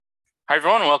Hi,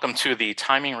 everyone. Welcome to the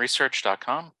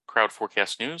timingresearch.com crowd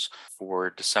forecast news for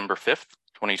December 5th,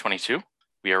 2022.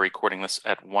 We are recording this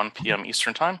at 1 p.m.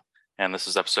 Eastern Time, and this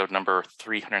is episode number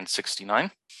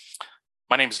 369.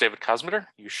 My name is David Kosmeter.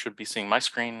 You should be seeing my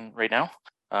screen right now.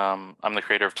 I'm the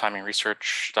creator of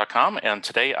timingresearch.com, and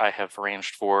today I have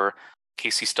arranged for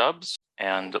Casey Stubbs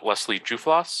and Leslie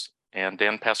Juflas and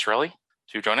Dan Passarelli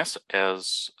to join us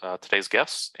as today's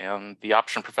guests, and the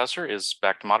option professor is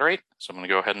back to moderate. So I'm going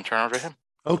to go ahead and turn over to him.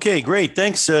 Okay, great.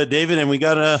 Thanks, David. And we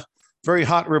got a very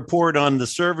hot report on the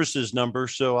services number.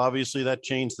 So obviously that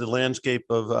changed the landscape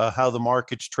of how the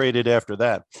market's traded after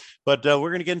that. But we're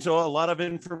going to get into a lot of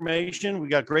information. We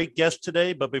got great guests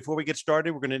today. But before we get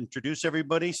started, we're going to introduce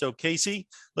everybody. So Casey,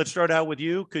 let's start out with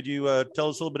you. Could you tell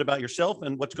us a little bit about yourself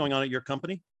and what's going on at your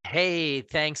company? Hey,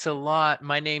 thanks a lot.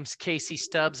 My name's Casey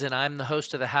Stubbs, and I'm the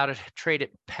host of the How to Trade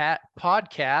It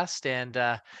podcast. And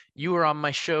you were on my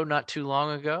show not too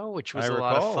long ago, which was a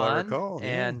lot of fun. I recall,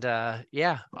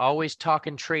 yeah. And always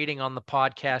talking trading on the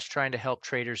podcast, trying to help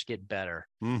traders get better.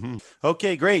 Mm-hmm.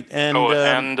 Okay, great. And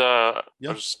I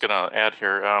was just going to add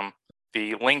here,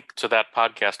 the link to that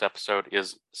podcast episode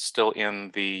is still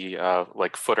in the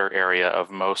footer area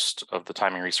of most of the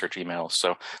timing research emails. So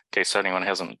in case anyone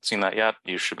hasn't seen that yet,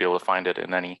 you should be able to find it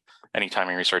in any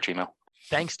timing research email.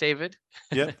 Thanks, David.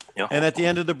 Yeah. And at the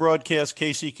end of the broadcast,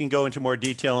 Casey can go into more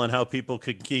detail on how people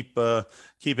could keep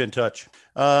in touch.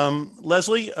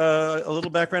 Leslie, a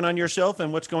little background on yourself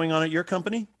and what's going on at your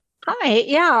company. Hi.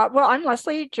 Yeah. Well, I'm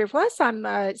Leslie Juflas. I'm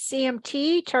a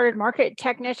CMT, Chartered Market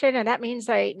Technician, and that means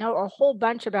I know a whole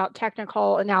bunch about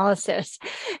technical analysis.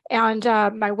 And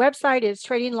my website is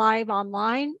Trading Live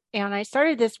Online. And I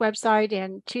started this website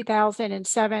in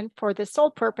 2007 for the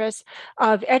sole purpose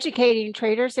of educating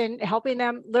traders and helping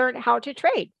them learn how to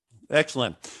trade.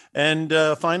 Excellent. And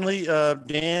finally,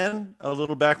 Dan, a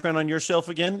little background on yourself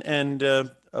again and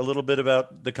a little bit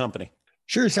about the company.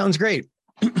 Sure. Sounds great.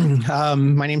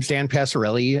 My name's Dan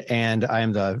Passarelli, and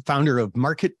I'm the founder of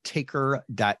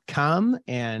MarketTaker.com,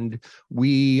 and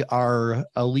we are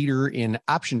a leader in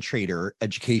option trader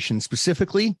education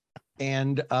specifically.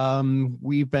 And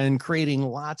we've been creating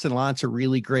lots and lots of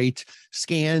really great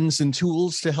scans and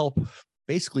tools to help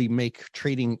basically make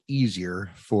trading easier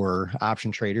for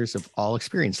option traders of all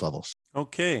experience levels.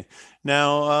 Okay.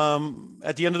 Now,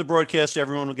 at the end of the broadcast,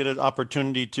 everyone will get an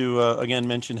opportunity to, again,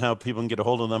 mention how people can get a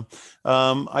hold of them.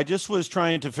 I just was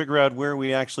trying to figure out where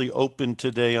we actually opened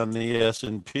today on the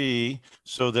S&P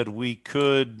so that we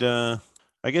could,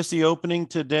 I guess the opening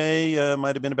today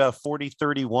might have been about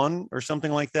 40.31 or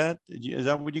something like that. Is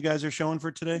that what you guys are showing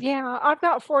for today? Yeah, I've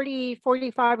got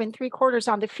 45 and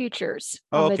 3/4 on the futures,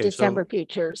 the December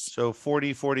futures. So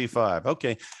 40.45.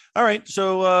 Okay. All right.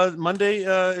 So Monday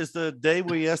is the day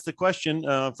we asked the question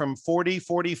from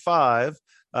 40.45.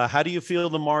 How do you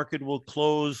feel the market will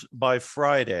close by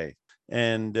Friday?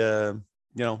 And,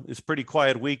 it's a pretty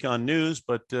quiet week on news,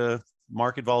 but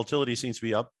market volatility seems to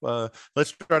be up. Let's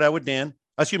start out with Dan.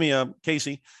 Excuse me,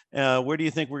 Casey. Where do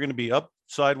you think we're going to be? Up,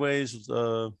 sideways?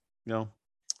 Where do you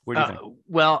think?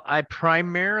 Well, I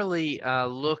primarily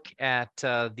look at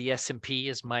the S&P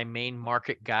as my main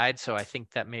market guide. So I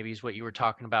think that maybe is what you were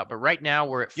talking about. But right now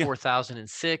we're at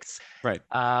 4,006. Right.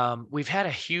 We've had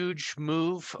a huge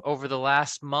move over the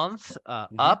last month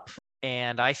up.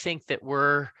 And I think that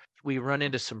we run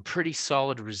into some pretty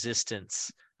solid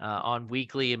resistance on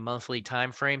weekly and monthly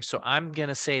time frames. So I'm going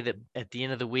to say that at the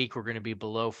end of the week, we're going to be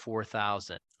below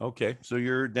 4,000. Okay. So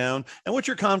you're down. And what's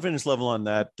your confidence level on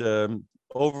that?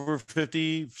 Over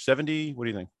 50, 70? What do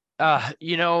you think?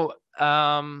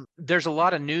 There's a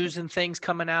lot of news and things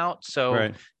coming out.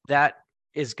 So that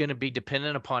is going to be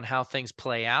dependent upon how things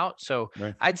play out. So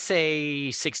I'd say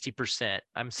 60%.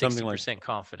 I'm 60%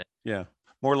 confident. Yeah.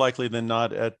 More likely than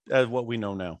not at what we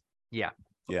know now. Yeah.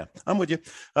 Yeah, I'm with you.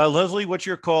 Leslie, what's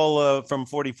your call from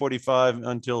 40.45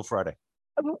 until Friday?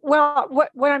 Well,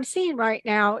 what I'm seeing right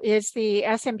now is the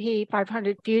S&P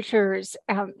 500 futures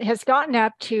has gotten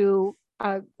up to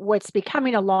what's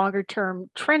becoming a longer term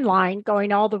trend line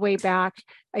going all the way back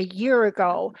a year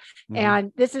ago.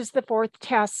 And this is the fourth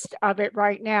test of it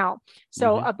right now.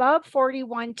 So above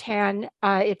 4110,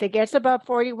 if it gets above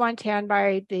 4110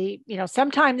 by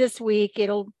sometime this week,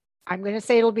 I'm going to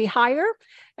say it'll be higher.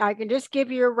 I can just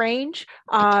give you a range.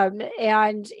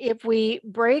 And if we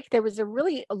break, there was a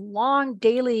really long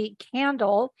daily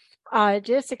candle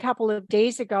just a couple of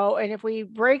days ago. And if we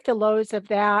break the lows of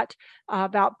that,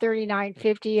 about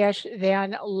 39.50-ish,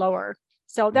 then lower.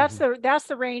 So that's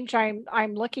the range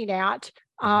I'm looking at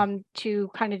to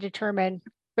kind of determine.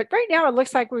 But right now it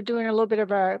looks like we're doing a little bit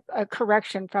of a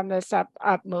correction from this up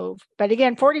move. But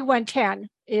again, 4110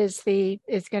 is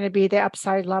going to be the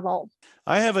upside level.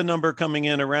 I have a number coming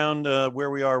in around where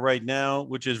we are right now,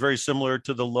 which is very similar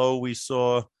to the low we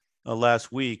saw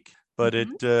last week. But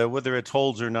it whether it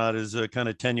holds or not is kind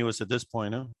of tenuous at this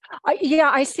point. Huh?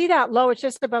 Yeah, I see that low. It's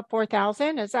just above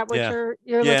 4,000. Is that what you're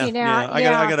looking at?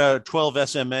 Yeah, I got a 12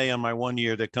 SMA on my 1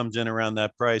 year that comes in around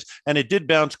that price, and it did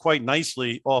bounce quite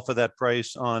nicely off of that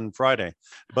price on Friday.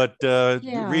 But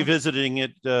revisiting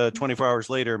it 24 hours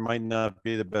later might not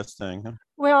be the best thing. Huh?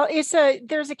 Well,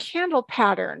 there's a candle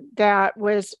pattern that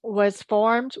was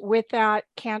formed with that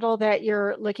candle that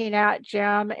you're looking at,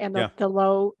 Jim, and the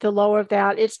low of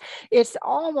that. It's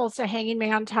almost a hanging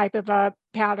man type of a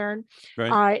pattern.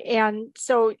 Right. And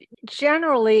so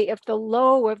generally, if the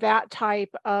low of that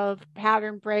type of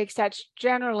pattern breaks, that's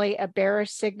generally a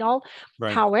bearish signal.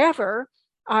 Right. However,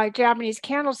 Japanese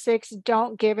candlesticks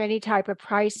don't give any type of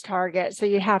price target. So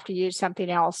you have to use something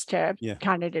else to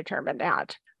kind of determine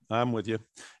that. I'm with you.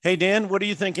 Hey, Dan, what are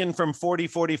you thinking from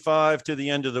 40.45 to the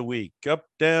end of the week? Up,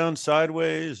 down,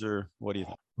 sideways, or what do you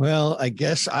think? Well, I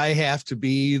guess I have to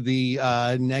be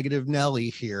the negative Nelly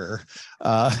here.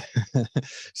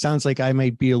 Sounds like I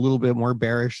might be a little bit more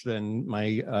bearish than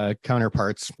my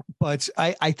counterparts, but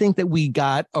I think that we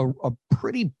got a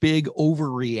pretty big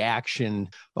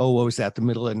overreaction. Oh, what was that? The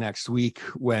middle of next week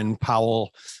when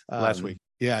Powell last week.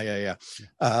 Yeah.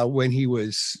 When he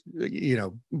was,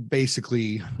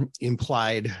 basically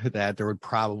implied that there would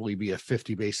probably be a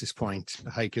 50 basis point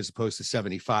hike as opposed to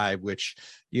 75, which,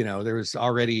 there was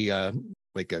already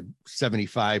like a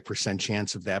 75%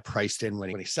 chance of that priced in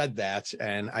when he said that.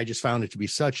 And I just found it to be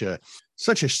such a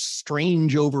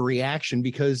strange overreaction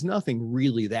because nothing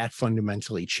really that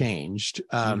fundamentally changed.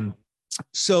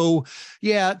 So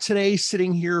today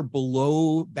sitting here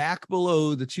back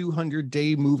below the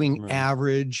 200-day moving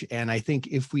average. And I think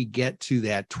if we get to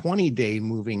that 20-day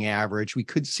moving average, we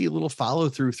could see a little follow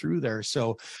through there.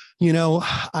 So,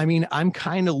 I'm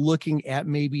kind of looking at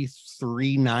maybe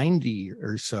 390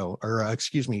 or so, or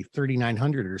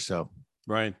 3,900 or so.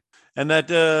 Right. And that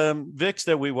VIX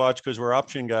that we watch, because we're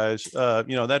option guys,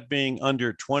 that being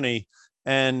under 20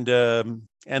 and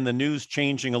the news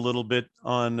changing a little bit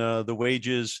on the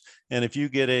wages. And if you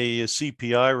get a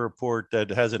CPI report that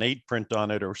has an 8 print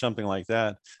on it or something like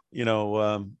that,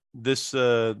 the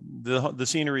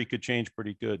scenery could change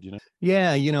pretty good,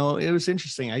 Yeah, it was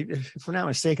interesting. If I'm not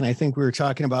mistaken, I think we were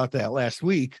talking about that last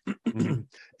week.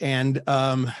 And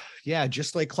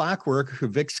just like clockwork,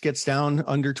 VIX gets down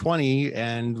under 20,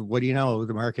 and what do you know,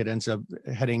 the market ends up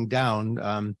heading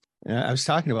down. I was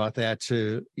talking about that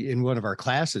in one of our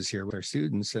classes here with our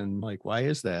students, and like, why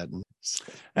is that?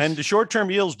 And the short-term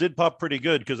yields did pop pretty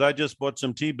good because I just bought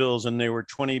some T-bills and they were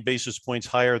 20 basis points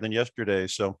higher than yesterday.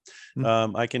 So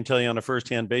I can tell you on a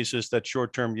firsthand basis that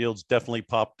short-term yields definitely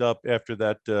popped up after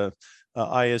that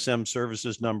ISM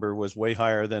services number was way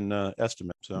higher than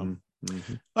estimate. So.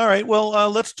 All right. Well,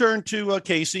 let's turn to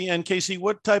Casey. And Casey,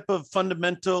 what type of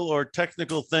fundamental or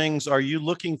technical things are you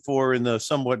looking for in the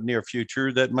somewhat near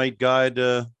future that might guide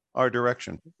our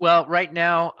direction? Well, right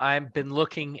now, I've been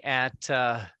looking at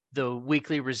the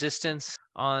weekly resistance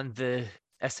on the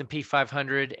S&P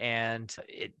 500, and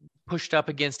it pushed up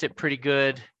against it pretty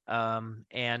good.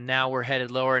 And now we're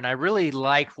headed lower. And I really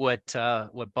like what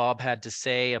Bob had to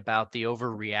say about the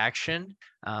overreaction,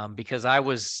 because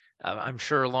I'm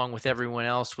sure along with everyone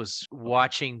else was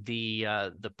watching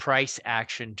the price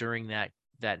action during that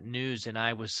news. And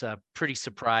I was pretty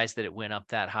surprised that it went up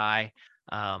that high.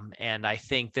 And I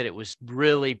think that it was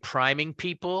really priming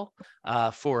people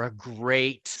for a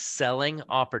great selling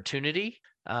opportunity.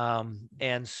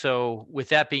 And so with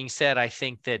that being said, I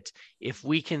think that if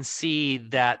we can see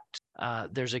that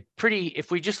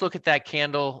if we just look at that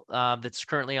candle that's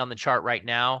currently on the chart right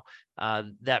now,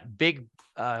 that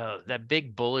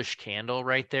big bullish candle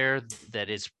right there, that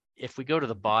is, if we go to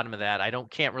the bottom of that,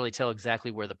 can't really tell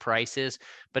exactly where the price is,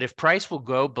 but if price will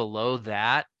go below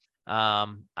that,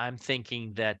 I'm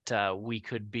thinking that we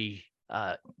could be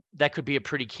that could be a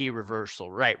pretty key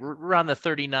reversal, right? Around the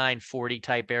 39.40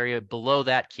 type area below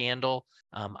that candle.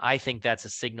 I think that's a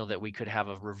signal that we could have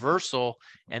a reversal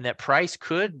and that price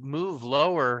could move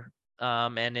lower.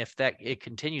 And if it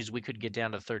continues, we could get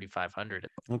down to 3,500.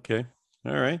 Okay.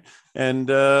 All right. And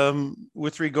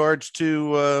with regards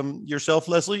to yourself,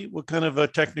 Leslie, what kind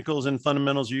of technicals and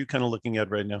fundamentals are you kind of looking at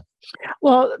right now?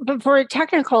 Well, but for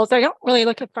technicals, I don't really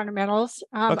look at fundamentals.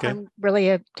 Okay. I'm really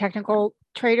a technical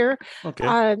trader.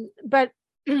 Okay. But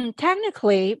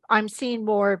technically, I'm seeing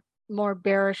more more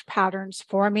bearish patterns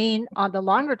forming on the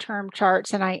longer term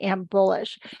charts than I am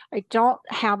bullish. I don't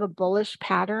have a bullish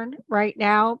pattern right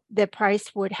now. The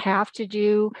price would have to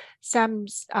do some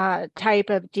type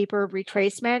of deeper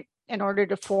retracement in order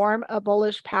to form a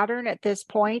bullish pattern at this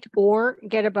point, or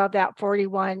get above that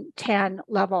 4110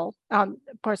 level. Of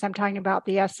course, I'm talking about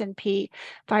the S&P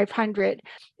 500.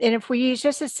 And if we use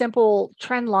just a simple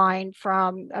trend line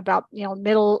from about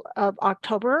middle of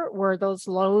October, where those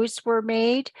lows were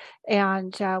made,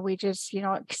 and we just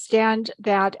extend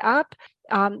that up,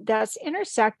 that's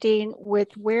intersecting with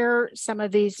where some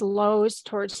of these lows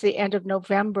towards the end of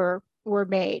November were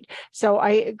made. So I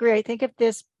agree. I think if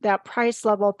that price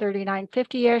level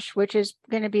 39.50-ish, which is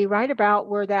going to be right about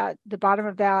where the bottom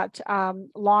of that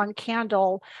long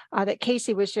candle that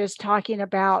Casey was just talking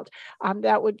about,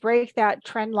 that would break that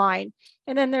trend line.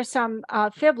 And then there's some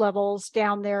fib levels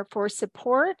down there for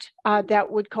support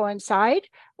that would coincide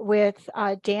with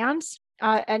Dan's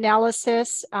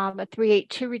analysis. A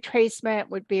 382 retracement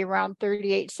would be around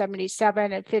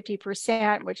 38.77 at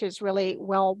 50%, which is really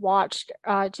well watched,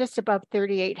 just above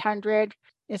 3,800.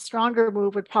 A stronger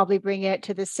move would probably bring it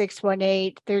to the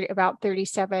 618, about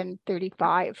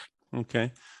 37.35.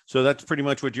 Okay. So that's pretty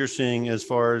much what you're seeing as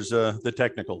far as the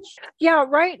technicals. Yeah,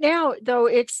 right now, though,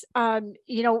 it's,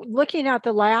 looking at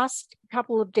the last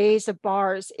couple of days of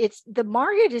bars, the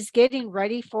market is getting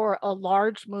ready for a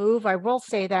large move. I will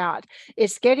say that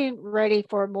it's getting ready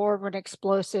for more of an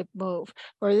explosive move.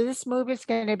 Whether this move is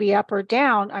going to be up or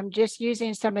down, I'm just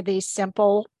using some of these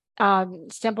simple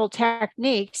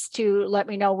techniques to let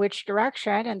me know which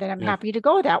direction, and then I'm happy to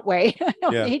go that way. I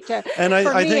don't need to. And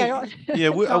I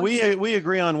think we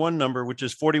agree on one number, which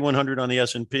is 4,100 on the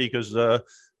S&P, because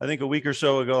I think a week or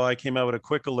so ago I came out with a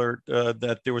quick alert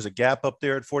that there was a gap up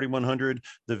there at 4,100.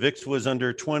 The VIX was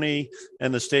under 20,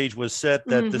 and the stage was set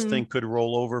that this thing could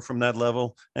roll over from that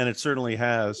level, and it certainly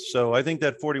has. So I think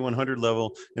that 4,100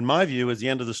 level, in my view, is the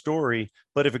end of the story.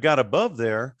 But if it got above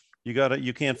there,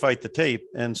 you can't fight the tape.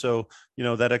 And so,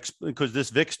 because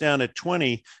this VIX down at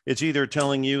 20, it's either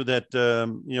telling you that,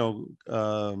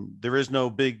 there is no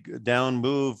big down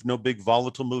move, no big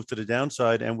volatile move to the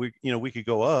downside, and we could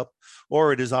go up,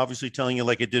 or it is obviously telling you,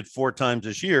 like it did 4 times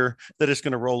this year, that it's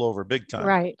going to roll over big time.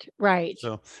 Right.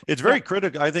 So it's very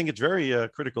critical. I think it's very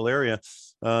critical area.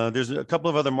 There's a couple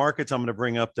of other markets I'm going to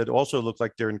bring up that also look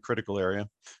like they're in critical area.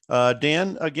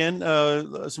 Dan, again,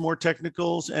 some more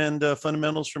technicals and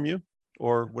fundamentals from you,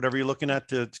 or whatever you're looking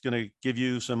at it's going to give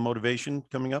you some motivation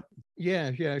coming up.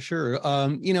 Yeah, sure. A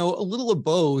little of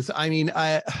both. I mean,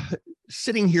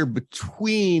 sitting here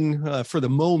between, for the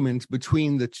moment,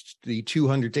 between the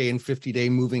 200-day and 50-day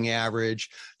moving average,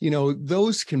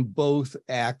 those can both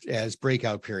act as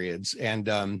breakout periods.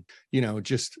 And,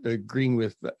 just agreeing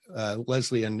with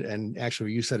Leslie and actually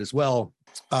what you said as well,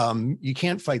 you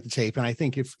can't fight the tape. And I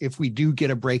think if we do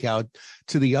get a breakout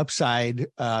to the upside,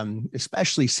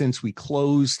 especially since we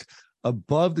closed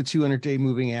above the 200-day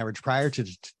moving average prior to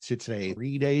today,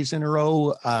 3 days in a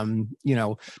row,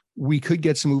 we could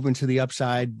get some movement to the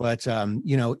upside, but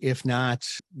if not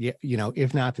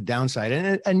the downside.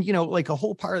 And like a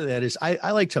whole part of that is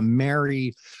I like to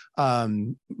marry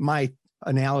my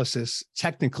analysis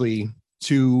technically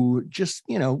to just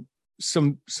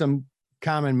some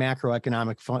common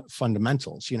macroeconomic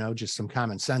fundamentals, just some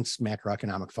common sense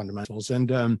macroeconomic fundamentals.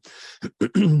 And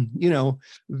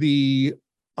the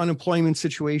unemployment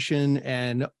situation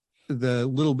and the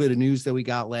little bit of news that we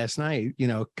got last night,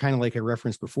 kind of like I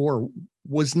referenced before,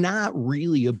 was not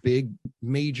really a big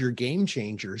major game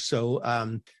changer. So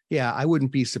I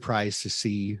wouldn't be surprised to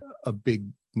see a big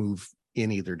move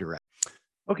in either direction.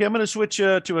 Okay, I'm going to switch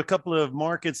to a couple of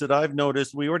markets that I've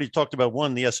noticed. We already talked about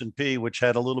one, the S&P, which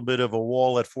had a little bit of a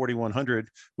wall at 4,100,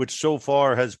 which so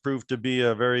far has proved to be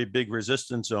a very big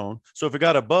resistance zone. So if it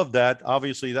got above that,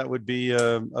 obviously that would be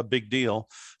a big deal.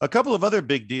 A couple of other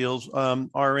big deals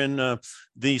are in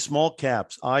the small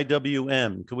caps,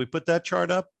 IWM. Could we put that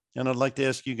chart up? And I'd like to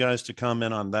ask you guys to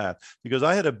comment on that, because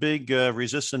I had a big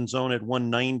resistance zone at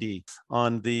 190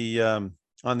 on the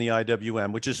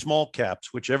IWM, which is small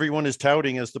caps, which everyone is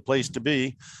touting as the place to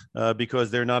be because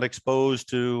they're not exposed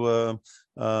to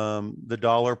the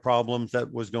dollar problems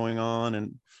that was going on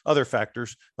and other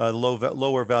factors,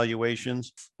 lower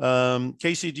valuations.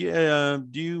 Casey, do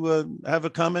you have a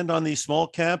comment on these small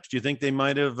caps? Do you think they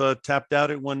might have tapped out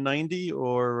at 190,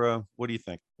 or what do you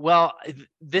think? Well,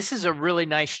 this is a really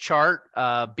nice chart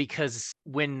because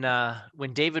when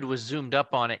David was zoomed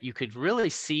up on it, you could really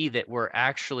see that we're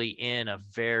actually in a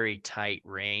very tight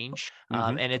range,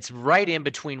 and it's right in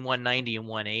between 190 and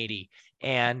 180.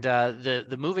 And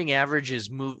the moving average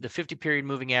the 50-period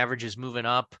moving average is moving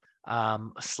up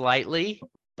slightly,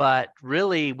 but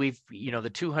really the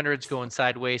 200's going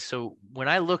sideways. So when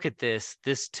I look at this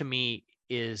to me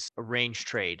is a range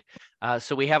trade.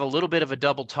 So we have a little bit of a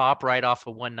double top right off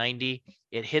of 190.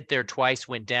 It hit there twice,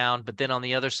 went down, but then on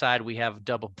the other side, we have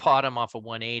double bottom off of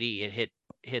 180. It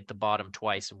hit the bottom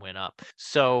twice and went up.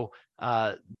 So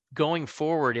going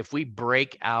forward, if we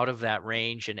break out of that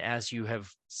range, and as you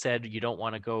have said, you don't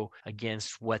want to go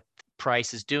against what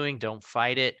price is doing, don't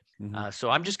fight it. So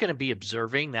I'm just going to be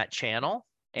observing that channel.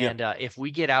 And if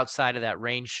we get outside of that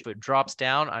range, if it drops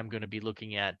down, I'm going to be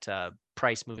looking at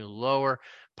price moving lower,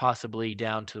 possibly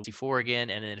down to 64 again.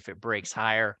 And then if it breaks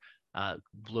higher,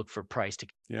 look for price to.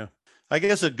 Yeah. I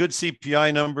guess a good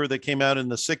CPI number that came out in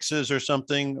the sixes or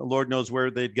something, Lord knows where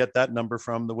they'd get that number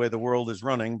from, the way the world is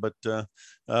running. But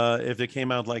if it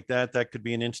came out like that, that could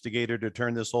be an instigator to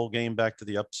turn this whole game back to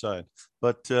the upside.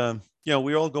 But,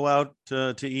 we all go out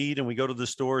to eat and we go to the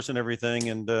stores and everything.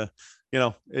 And,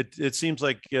 it seems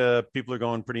like people are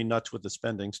going pretty nuts with the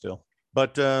spending still.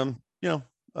 But,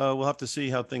 we'll have to see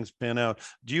how things pan out.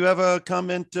 Do you have a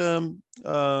comment,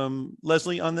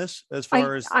 Leslie, on this as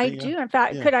far as I do. In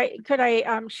fact, could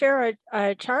I share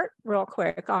a chart real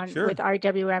quick on with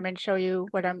IWM and show you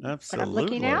what I'm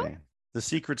looking at? The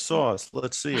secret sauce.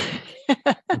 Let's see it.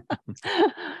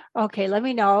 Okay, let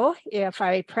me know if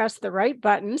I press the right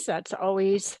buttons. That's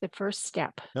always the first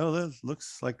step. Oh, that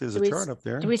looks like there's a chart up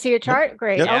there. Do we see a chart? Yep.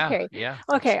 Great. Yep. Okay. Yeah.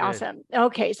 Okay. Awesome.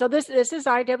 Okay. So this is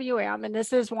IWM, and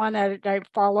this is one that I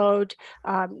followed.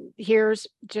 Here's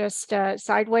just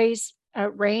sideways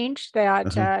range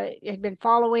that had been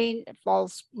following.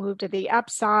 False move to the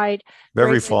upside,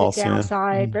 very false,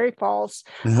 downside, very false.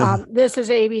 This is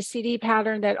ABCD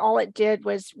pattern that all it did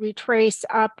was retrace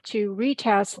up to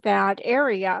retest that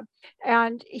area.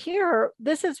 And here,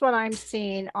 this is what I'm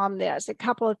seeing on this. A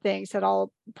couple of things that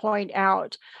I'll point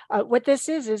out. What this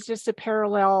is just a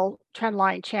parallel trend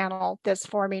line channel that's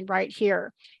forming right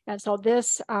here. And so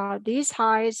these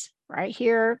highs right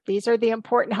here, these are the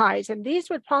important highs, and these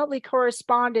would probably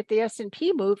correspond if the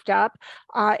S&P moved up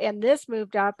and this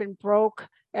moved up and broke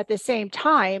at the same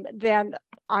time, then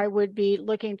I would be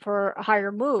looking for a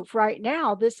higher move. Right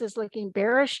now, this is looking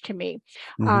bearish to me.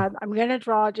 I'm going to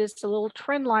draw just a little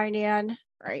trend line in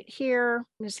right here.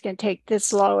 I'm just going to take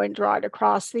this low and draw it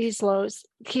across these lows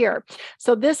here.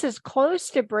 So this is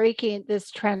close to breaking this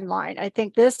trend line. I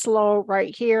think this low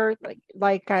right here,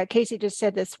 like Casey just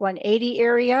said, this 180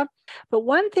 area. But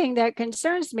one thing that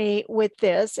concerns me with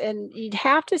this, and you'd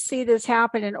have to see this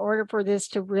happen in order for this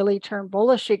to really turn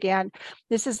bullish again,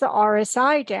 this is the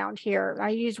RSI down here. I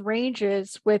use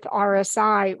ranges with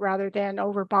RSI rather than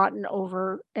overbought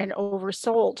and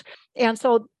oversold. And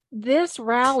so this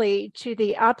rally to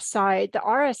the upside, the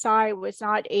RSI was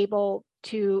not able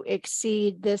to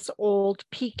exceed this old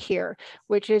peak here,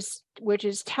 which is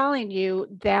telling you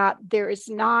that there is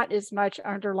not as much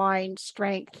underlying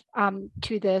strength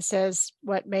to this as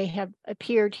what may have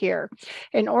appeared here.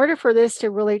 In order for this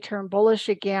to really turn bullish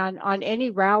again on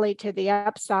any rally to the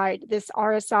upside, this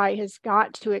RSI has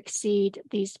got to exceed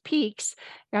these peaks.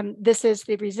 And this is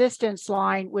the resistance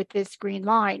line with this green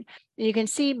line. You can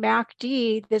see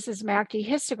MACD, this is MACD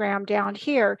histogram down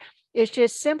here. It's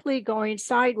just simply going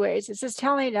sideways. This is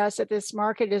telling us that this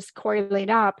market is coiling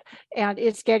up and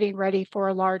it's getting ready for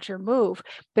a larger move.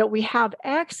 But we have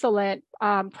excellent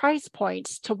price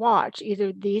points to watch,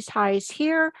 either these highs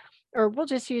here, or we'll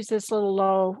just use this little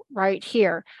low right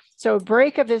here. So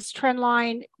break of this trend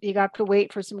line, you got to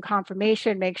wait for some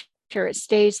confirmation, make sure it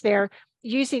stays there.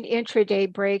 Using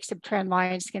intraday breaks of trend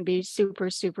lines can be super,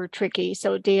 super tricky.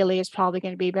 So daily is probably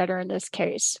going to be better in this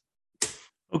case.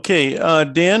 Okay,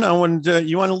 Dan,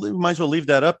 might as well leave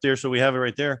that up there so we have it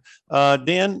right there.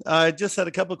 Dan, I just had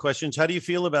a couple of questions. How do you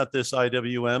feel about this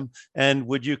IWM? And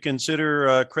would you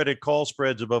consider credit call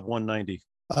spreads above 190?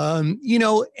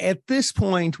 At this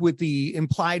point with the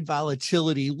implied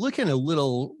volatility looking a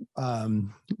little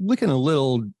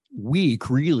weak,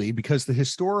 really, because the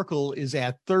historical is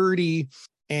at 30.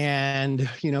 And,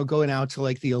 going out to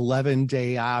like the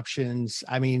 11-day options,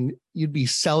 I mean, you'd be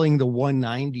selling the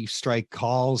 190 strike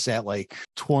calls at like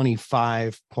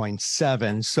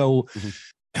 25.7. So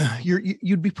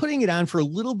you'd be putting it on for a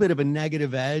little bit of a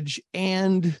negative edge.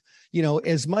 And,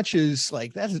 as much as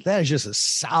like that is just a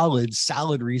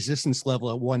solid resistance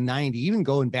level at 190, even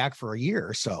going back for a year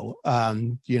or so,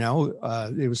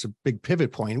 it was a big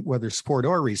pivot point, whether support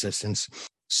or resistance.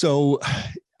 So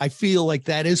I feel like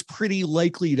that is pretty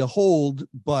likely to hold,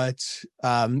 but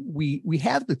we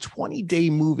have the 20-day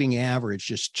moving average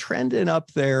just trending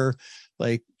up there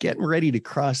like getting ready to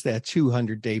cross that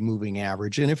 200-day moving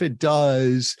average. And if it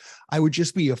does, I would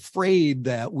just be afraid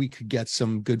that we could get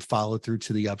some good follow through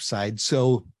to the upside.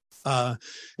 So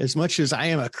as much as I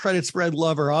am a credit spread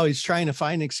lover, always trying to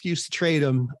find an excuse to trade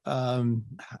them,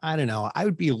 I don't know. I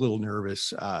would be a little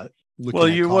nervous.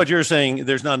 What you're saying,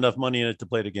 there's not enough money in it to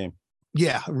play the game.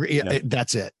 Yeah.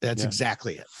 That's it. That's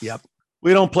exactly it. Yep.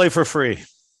 We don't play for free.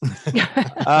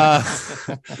 All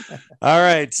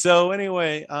right. So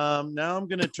anyway, now I'm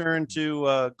going to turn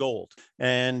to gold,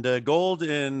 and gold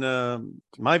in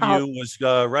my view was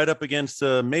right up against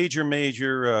a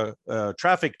major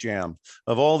traffic jam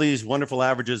of all these wonderful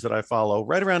averages that I follow,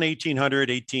 right around 1800,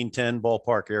 1810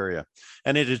 ballpark area.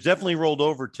 And it has definitely rolled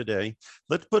over today.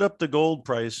 Let's put up the gold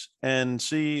price and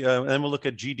see, and we'll look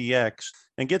at GDX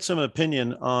and get some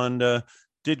opinion on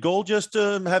did gold just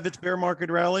have its bear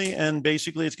market rally and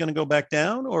basically it's going to go back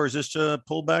down, or is this a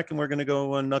pullback and we're going to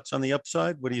go nuts on the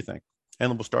upside? What do you think?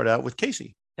 And we'll start out with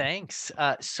Casey. Thanks.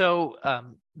 So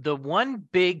the one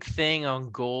big thing on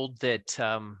gold that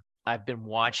I've been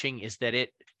watching is that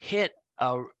it hit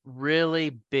a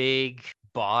really big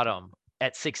bottom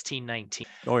at 1619.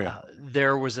 Oh yeah.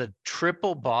 There was a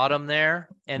triple bottom there.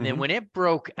 And then when it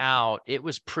broke out, it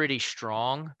was pretty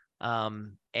strong.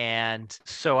 And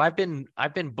so I've been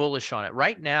bullish on it.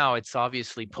 Right now, it's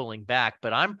obviously pulling back,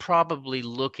 but I'm probably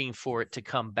looking for it to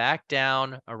come back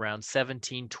down around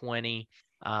 1720,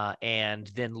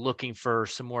 and then looking for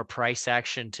some more price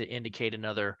action to indicate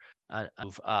another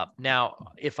move up.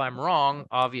 Now, if I'm wrong,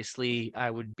 obviously I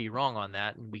would be wrong on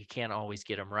that, and we can't always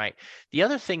get them right. The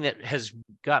other thing that has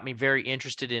got me very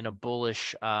interested in a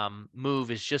bullish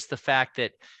move is just the fact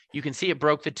that you can see it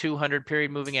broke the 200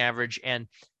 period moving average. And,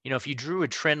 if you drew a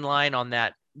trend line on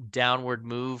that downward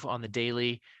move on the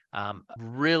daily,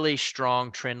 really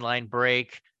strong trend line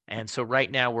break. And so right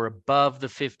now we're above the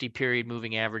 50 period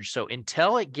moving average. So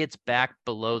until it gets back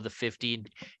below the 50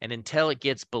 and until it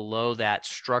gets below that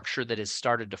structure that has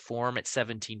started to form at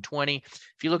 1720,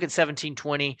 if you look at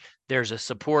 1720, there's a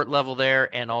support level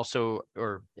there and also,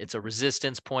 or it's a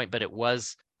resistance point, but it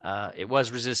was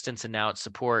resistance and now it's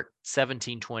support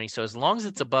 1720. So as long as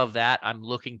it's above that, I'm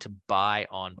looking to buy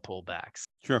on pullbacks.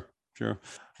 Sure.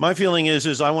 My feeling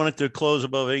is I want it to close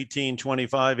above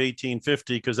 1825,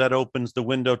 1850, because that opens the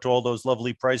window to all those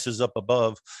lovely prices up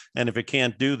above. And if it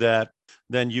can't do that,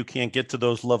 then you can't get to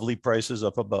those lovely prices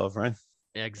up above, right?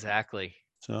 Exactly.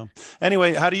 So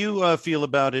anyway, how do you feel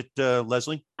about it,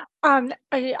 Leslie?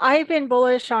 I've been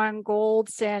bullish on gold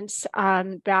since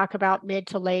back about mid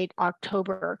to late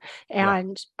October,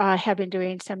 and have been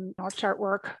doing some chart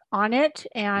work on it,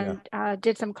 and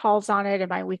did some calls on it in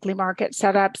my weekly market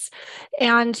setups.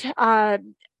 And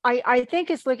I think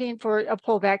it's looking for a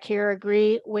pullback here.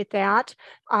 Agree with that.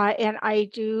 And I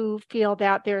do feel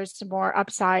that there's some more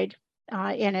upside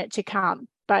in it to come.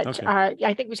 But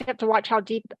I think we just have to watch how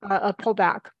deep a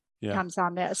pullback comes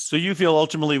on this. So you feel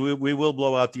ultimately we will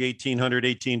blow out the 1800,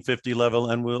 1850 level,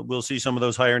 and we'll see some of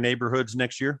those higher neighborhoods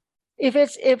next year? If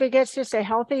it gets just a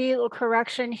healthy little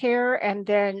correction here and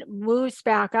then moves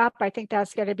back up, I think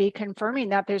that's going to be confirming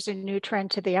that there's a new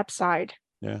trend to the upside.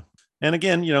 Yeah. And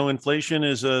again, inflation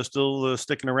is still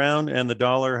sticking around, and the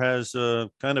dollar has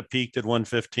kind of peaked at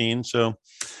 115. So,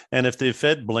 and if the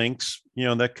Fed blinks,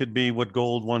 that could be what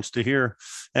gold wants to hear.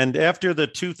 And after the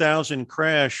 2000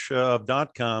 crash of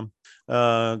 .com,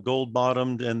 gold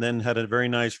bottomed and then had a very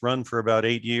nice run for about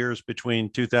 8 years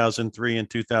between 2003 and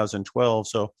 2012.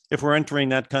 So if we're entering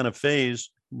that kind of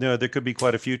phase, there could be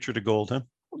quite a future to gold, huh?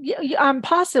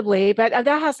 Possibly, but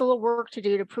that has a little work to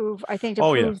do to prove, I think,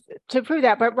 to prove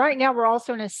that. But right now we're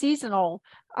also in a seasonal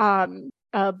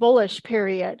bullish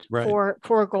period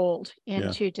for gold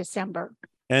into December.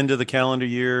 End of the calendar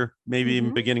year, maybe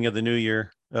even beginning of the new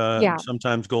year.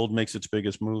 Sometimes gold makes its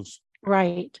biggest moves.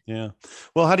 Right. Yeah.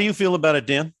 Well, how do you feel about it,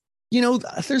 Dan?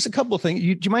 There's a couple of things. Do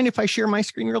you mind if I share my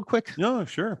screen real quick? No,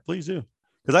 sure. Please do.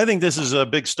 Because I think this is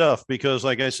big stuff, because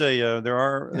like I say, there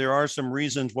are some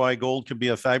reasons why gold could be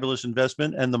a fabulous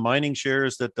investment, and the mining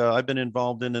shares that I've been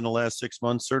involved in the last 6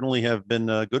 months certainly have been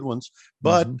good ones.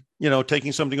 But,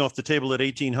 taking something off the table at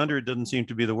 1800 doesn't seem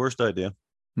to be the worst idea.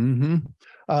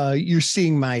 You're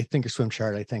seeing my Thinkorswim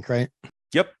chart, I think, right?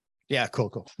 Yep. Yeah,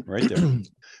 cool. Right there.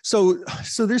 So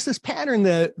there's this pattern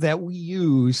that we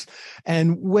use,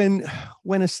 and when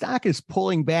a stock is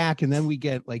pulling back and then we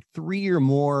get like 3 or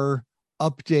more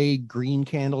up-day green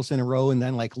candles in a row and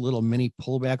then like a little mini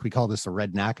pullback, we call this a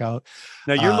red knockout.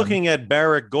 Now you're looking at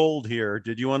Barrick Gold here.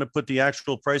 Did you want to put the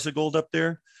actual price of gold up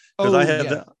there?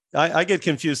 Because I get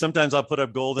confused. Sometimes I'll put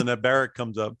up gold and that Barrick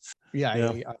comes up. Yeah.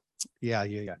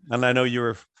 And I know you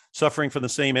were suffering from the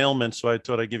same ailments. So I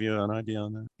thought I'd give you an idea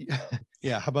on that.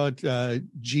 Yeah. How about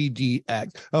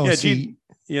GDX? Oh, Yeah, see,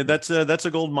 Yeah, that's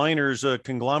a gold miners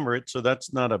conglomerate, so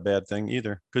that's not a bad thing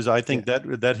either. Because I think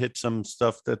that hit some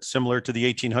stuff that's similar to the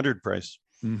 1800 price.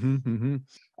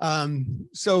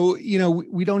 So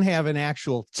we don't have an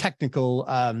actual technical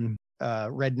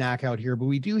red knockout here, but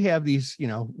we do have these,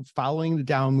 following the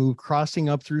down move, crossing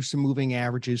up through some moving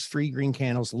averages, 3 green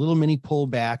candles, a little mini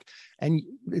pullback, and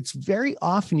it's very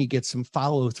often you get some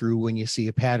follow through when you see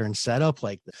a pattern set up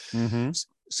like this.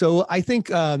 So I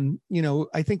think,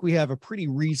 I think we have a pretty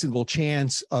reasonable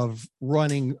chance of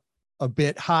running a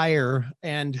bit higher.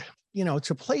 And,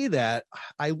 to play that,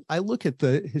 I look at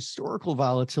the historical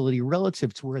volatility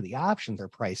relative to where the options are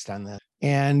priced on that.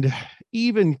 And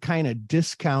even kind of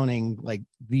discounting like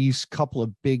these couple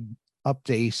of big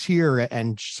updates here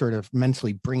and sort of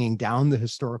mentally bringing down the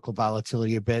historical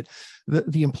volatility a bit,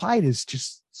 the implied is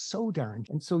just so darn.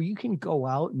 And so you can go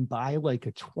out and buy like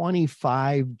a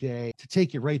 25-day to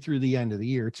take you right through the end of the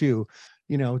year too.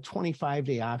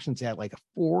 25-day options at like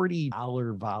a $40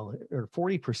 or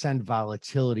 40%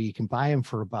 volatility. You can buy them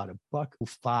for about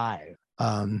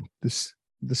 $1.05.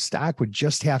 The stock would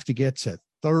just have to get to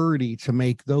 30 to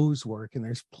make those work, and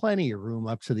there's plenty of room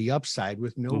up to the upside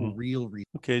with no real reason.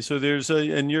 Okay, so there's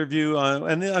in your view,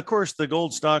 and then, of course the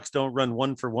gold stocks don't run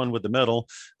one for one with the metal.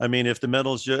 I mean, if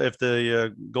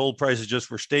the gold prices just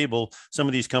were stable, some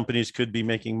of these companies could be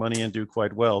making money and do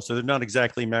quite well. So they're not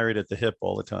exactly married at the hip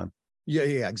all the time.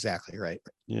 Yeah, exactly right.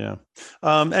 Yeah.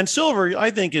 And silver, I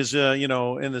think, is,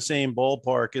 in the same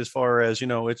ballpark as far as,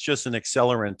 it's just an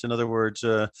accelerant. In other words,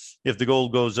 if the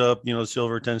gold goes up,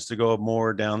 silver tends to go up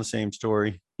more, down, the same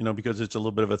story, because it's a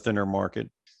little bit of a thinner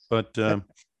market. But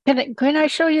can I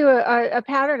show you a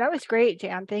pattern? That was great,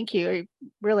 Dan. Thank you. I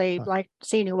really like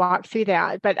seeing you walk through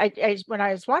that. But I when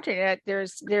I was watching it,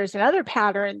 there's another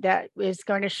pattern that is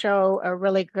going to show a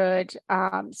really good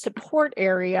support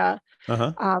area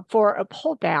for a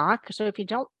pullback. So if you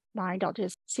don't mind, I'll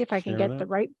just see if I can get the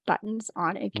right buttons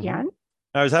on again.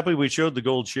 I was happy we showed the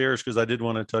gold shares because I did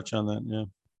want to touch on that. Yeah.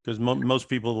 Because most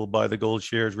people will buy the gold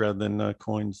shares rather than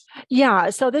coins. Yeah.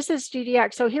 So this is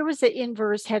GDX. So here was the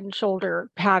inverse head and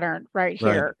shoulder pattern right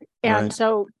here. And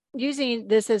so using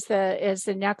this as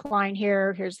the neckline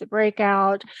here, here's the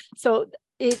breakout. So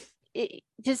it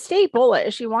to stay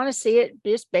bullish, you want to see it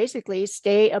just basically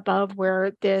stay above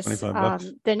where this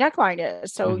the neckline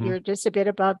is. So you're just a bit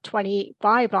above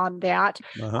 25 on that.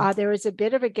 There was a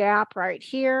bit of a gap right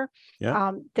here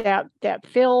that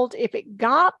filled. If it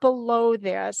got below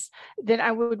this, then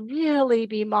I would really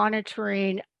be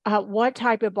monitoring what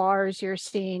type of bars you're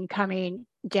seeing coming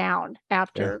down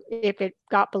after if it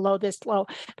got below this low.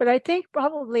 But I think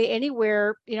probably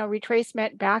anywhere,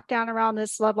 retracement back down around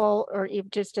this level, or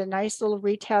even just a nice little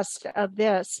retest of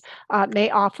this may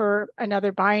offer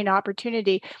another buying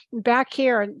opportunity. Back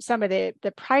here in some of the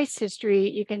price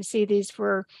history, you can see these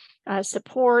were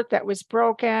support that was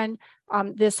broken.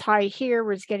 This high here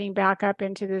was getting back up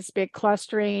into this big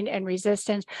clustering and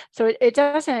resistance. So it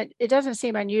doesn't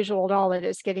seem unusual at all that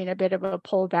it's getting a bit of a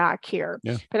pullback here.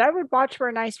 But I would watch for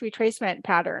a nice retracement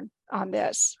pattern on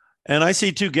this. And I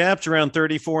see 2 gaps around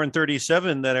 34 and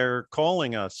 37 that are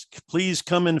calling us. Please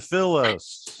come and fill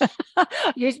us.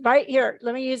 Use right here.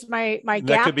 Let me use my gap.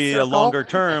 That could be circle. A longer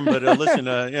term, but listen,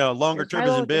 longer term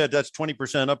isn't bad. That's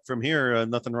 20% up from here.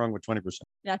 Nothing wrong with 20%.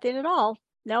 Nothing at all.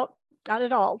 Nope, not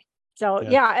at all. So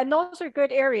and those are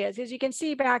good areas. As you can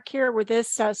see back here where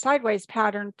this sideways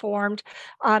pattern formed,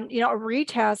 a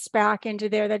retest back into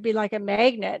there, that'd be like a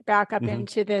magnet back up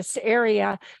into this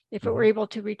area if it were able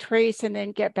to retrace and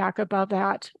then get back above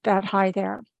that high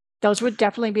there. Those would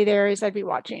definitely be the areas I'd be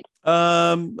watching.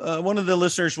 One of the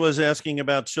listeners was asking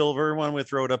about silver. Why don't we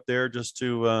throw it up there just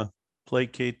to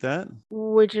placate that?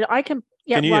 Would you? I can.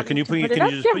 Yeah. Can you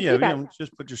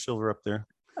just put your silver up there?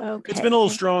 Okay. It's been a little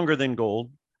stronger than gold,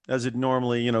 as it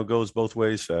normally, goes both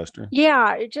ways faster.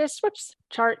 Yeah, it just whoops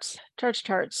charts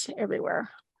everywhere.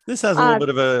 This has a little bit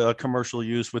of a commercial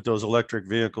use with those electric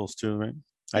vehicles too, right?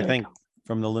 I think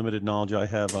from the limited knowledge I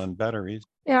have on batteries.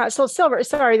 Yeah, so silver,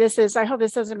 sorry, I hope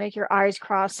this doesn't make your eyes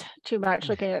cross too much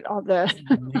looking at all the...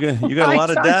 You got a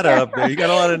lot of data up there. You got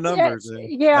a lot of numbers.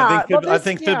 Yeah. I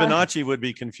think Fibonacci would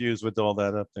be confused with all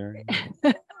that up there.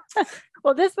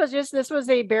 Well, this was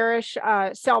a bearish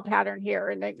sell pattern here,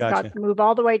 and it got to move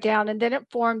all the way down, and then it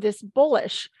formed this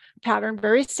bullish pattern,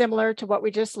 very similar to what we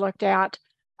just looked at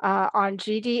on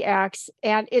GDX,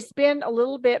 and it's been a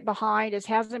little bit behind. It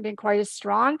hasn't been quite as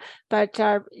strong, but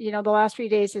the last few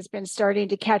days has been starting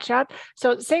to catch up.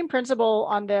 So same principle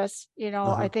on this.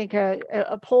 I think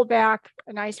a pullback,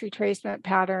 a nice retracement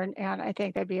pattern, and I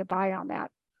think that'd be a buy on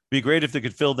that. Be great if they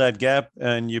could fill that gap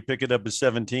and you pick it up at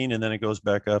 17 and then it goes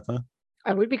back up, huh?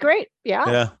 That would be great. Yeah.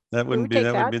 Yeah, that would wouldn't be take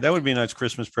that would that. be that would be a nice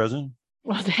Christmas present.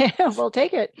 Well, we'll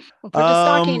take it. We'll put the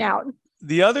stocking out.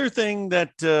 The other thing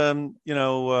that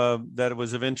that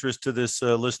was of interest to this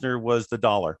listener was the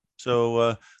dollar.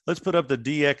 So let's put up the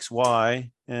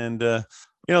DXY, and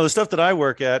the stuff that I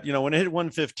work at. When it hit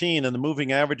 115 and the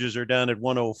moving averages are down at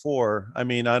 104, I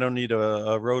mean, I don't need a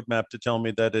roadmap to tell me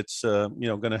that it's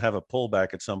going to have a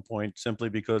pullback at some point, simply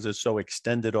because it's so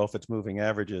extended off its moving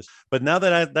averages. But now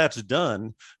that that's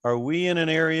done, are we in an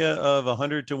area of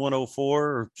 100 to 104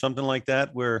 or something like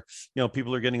that, where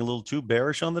people are getting a little too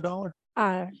bearish on the dollar?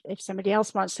 If somebody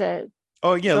else wants to.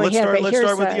 Oh yeah, let's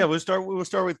we'll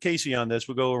start with Casey on this.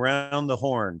 We'll go around the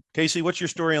horn. Casey, what's your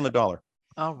story on the dollar?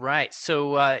 All right.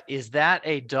 So is that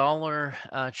a dollar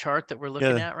chart that we're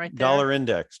looking at right there? Dollar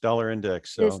index.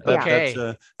 So okay.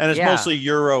 That's, and it's mostly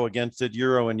euro against it.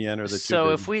 Euro and yen are the two. So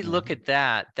if we look at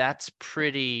that, that's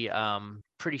pretty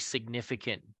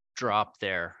significant drop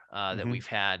there that we've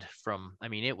had from. I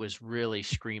mean, it was really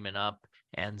screaming up,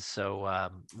 and so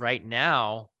right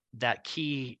now that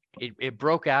key it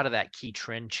broke out of that key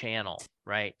trend channel,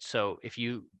 right? So if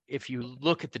you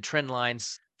look at the trend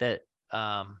lines that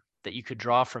you could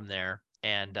draw from there,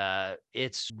 and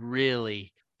it's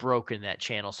really broken that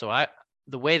channel. So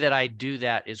the way that I do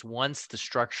that is, once the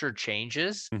structure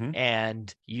changes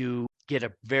and you get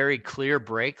a very clear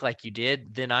break like you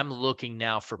did, then I'm looking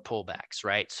now for pullbacks,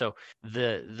 right? So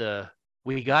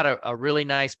we got a really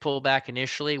nice pullback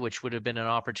initially, which would have been an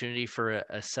opportunity for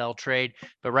a sell trade.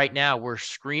 But right now we're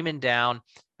screaming down.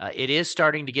 It is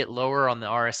starting to get lower on the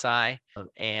RSI,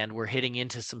 and we're hitting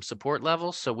into some support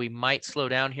levels. So we might slow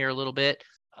down here a little bit.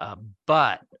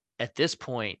 But at this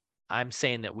point, I'm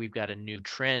saying that we've got a new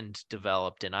trend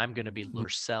developed, and I'm going to be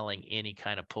selling any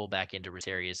kind of pullback into risk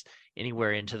areas,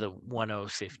 anywhere into the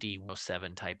 1050,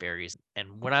 107 type areas.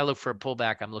 And when I look for a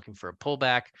pullback, I'm looking for a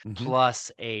pullback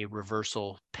plus a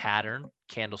reversal pattern,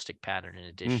 candlestick pattern, in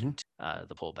addition to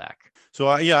the pullback. So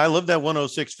I love that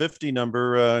 106.50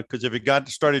 number, because if it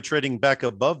started trading back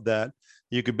above that,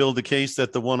 you could build a case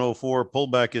that the 104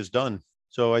 pullback is done.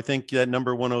 So I think that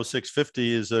number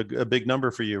 106.50 is a big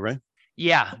number for you, right?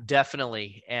 Yeah,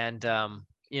 definitely. And,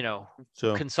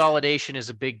 so consolidation is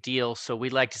a big deal. So we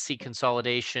like to see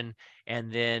consolidation.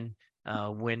 And then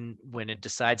when it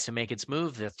decides to make its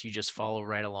move, that you just follow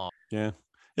right along. Yeah.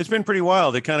 It's been pretty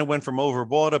wild. It kind of went from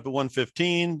overbought up at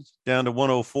 115 down to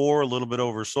 104, a little bit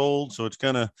oversold. So it's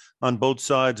kind of on both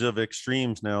sides of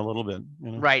extremes now a little bit.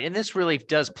 Right. And this really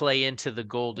does play into the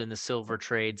gold and the silver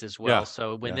trades as well. Yeah.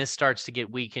 So when this starts to get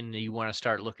weakened, you want to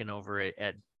start looking over it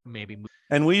at maybe.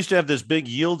 And we used to have this big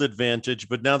yield advantage,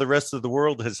 but now the rest of the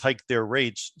world has hiked their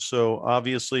rates. So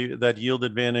obviously that yield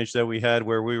advantage that we had,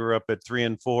 where we were up at 3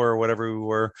 and 4 or whatever we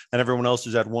were, and everyone else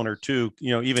is at 1 or 2,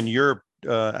 even Europe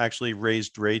actually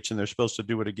raised rates, and they're supposed to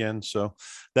do it again. So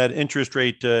that interest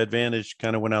rate advantage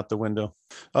kind of went out the window.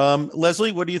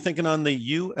 Leslie, what are you thinking on the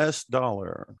US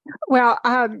dollar? Well,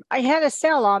 I had a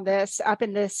sell on this up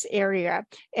in this area.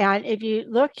 And if you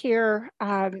look here,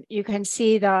 you can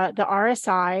see the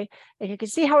RSI, and you can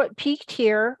see how it peaked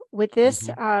here with this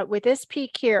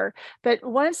peak here. But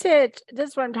this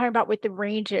is what I'm talking about with the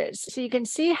ranges. So you can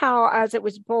see how, as it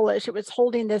was bullish, it was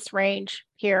holding this range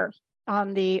here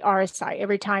on the RSI.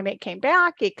 Every time it came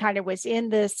back, it kind of was in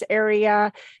this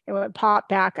area. It would pop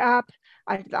back up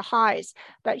at the highs.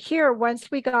 But here, once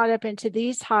we got up into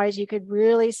these highs, you could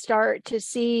really start to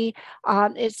see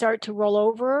it start to roll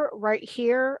over right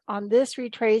here on this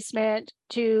retracement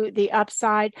to the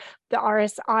upside. The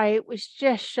RSI was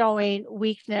just showing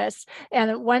weakness.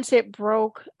 And once it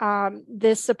broke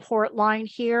this support line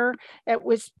here, it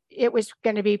was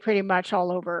going to be pretty much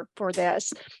all over for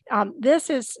this. This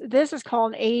is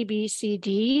called an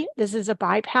ABCD. This is a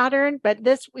buy pattern, but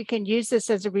we can use this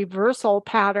as a reversal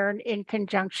pattern in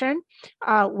conjunction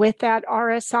with that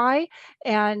RSI.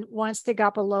 And once they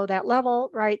got below that level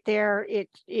right there, it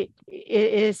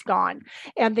is gone.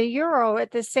 And the euro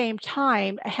at the same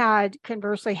time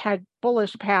conversely had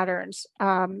bullish patterns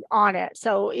on it.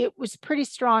 So it was pretty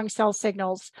strong sell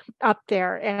signals up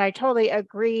there. And I totally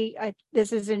agree.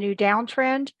 This is a new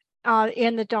downtrend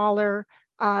in the dollar.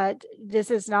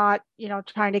 This is not,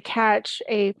 trying to catch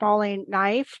a falling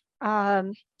knife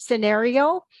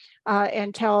scenario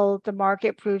until the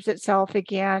market proves itself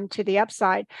again to the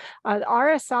upside. The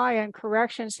RSI and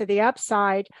corrections to the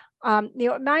upside,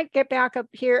 it might get back up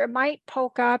here. It might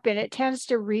poke up, and it tends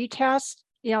to retest,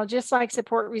 just like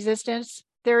support resistance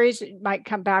theories, it might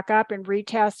come back up and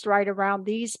retest right around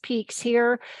these peaks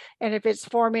here. And if it's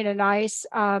forming a nice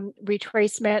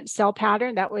retracement sell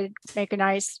pattern, that would make a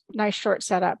nice short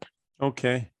setup.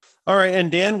 Okay. All right.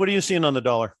 And Dan, what are you seeing on the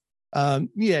dollar?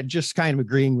 Yeah, just kind of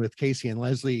agreeing with Casey and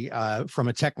Leslie from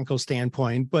a technical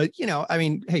standpoint. But, I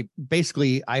mean, hey,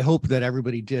 basically, I hope that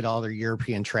everybody did all their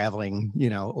European traveling,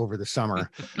 over the summer,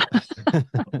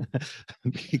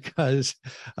 because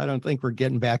I don't think we're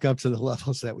getting back up to the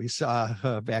levels that we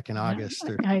saw back in August.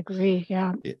 I agree.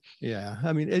 Yeah. Yeah.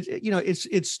 I mean,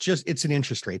 it's an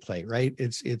interest rate play, right?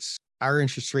 It's our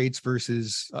interest rates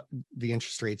versus the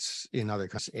interest rates in other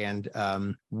countries. And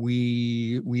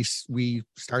we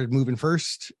started moving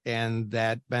first, and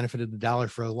that benefited the dollar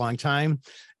for a long time.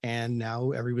 And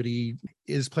now everybody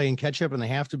is playing catch up, and they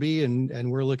have to be,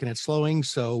 and we're looking at slowing.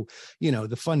 So,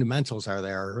 the fundamentals are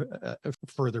there,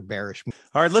 further bearish.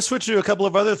 All right, let's switch to a couple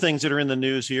of other things that are in the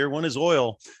news here. One is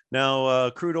oil.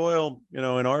 Now, crude oil, in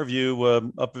our view,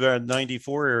 up around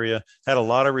 94 area had a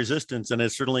lot of resistance, and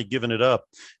it's certainly given it up.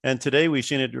 And today we've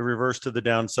seen it reverse to the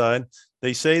downside.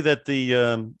 They say that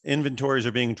the inventories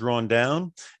are being drawn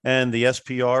down, and the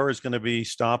SPR is going to be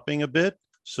stopping a bit.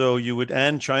 So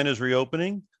and China's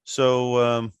reopening.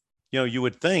 So, you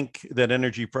would think that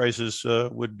energy prices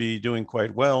would be doing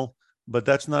quite well, but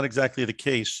that's not exactly the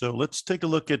case. So let's take a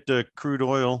look at crude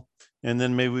oil, and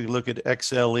then maybe we look at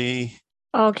XLE.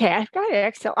 Okay, I've got an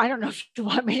Excel. I don't know if you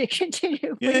want me to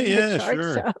continue. Yeah,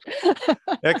 sure.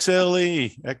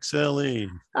 XLE.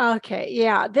 Okay,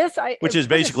 yeah, which is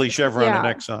basically Chevron and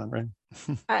Exxon, right?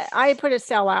 I put a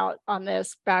sell out on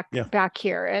this back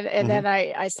here, and then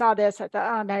I saw this. I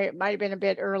thought, it might have been a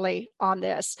bit early on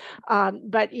this,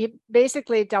 but you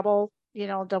basically double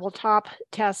top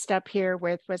test up here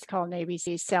with what's called an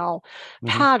ABC sell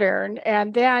pattern.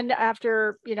 And then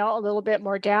after, a little bit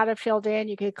more data filled in,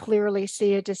 you could clearly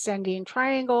see a descending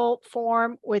triangle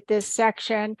form with this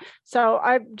section. So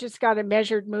I've just got a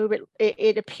measured move.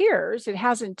 It appears, it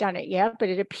hasn't done it yet, but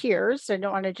it appears, I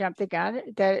don't want to jump the gun,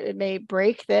 that it may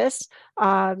break this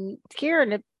here.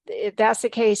 And if that's the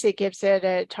case, it gives it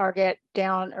a target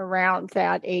down around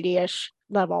that 80-ish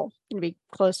level, and be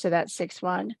close to that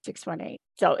 618.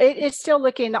 So it's still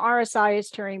looking, the RSI is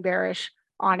turning bearish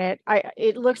on it.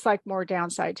 It looks like more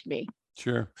downside to me.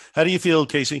 Sure. How do you feel,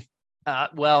 Casey?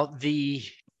 Well, the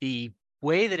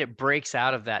way that it breaks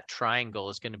out of that triangle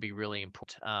is going to be really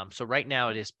important. So right now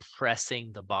it is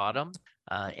pressing the bottom.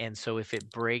 And so if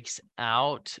it breaks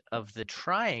out of the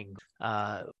triangle,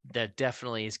 that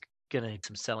definitely is going to need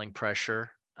some selling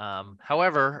pressure.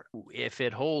 However, if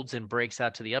it holds and breaks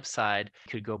out to the upside, it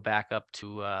could go back up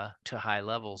to high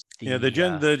levels.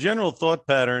 The general thought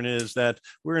pattern is that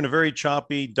we're in a very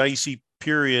choppy, dicey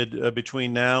period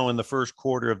between now and the first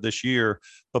quarter of this year.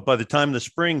 But by the time the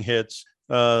spring hits,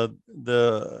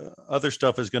 the other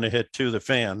stuff is going to hit to the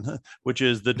fan, which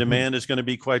is the demand is going to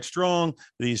be quite strong.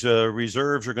 These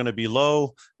reserves are going to be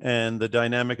low, and the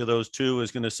dynamic of those two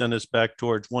is going to send us back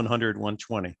towards 100,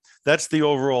 120. That's the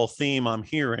overall theme I'm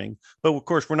hearing. But of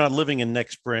course, we're not living in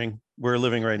next spring. We're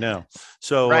living right now.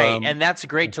 So right, and that's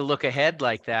great to look ahead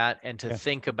like that and to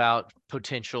think about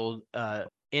potential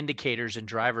indicators and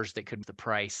drivers that could the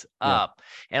price up.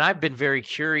 And I've been very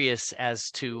curious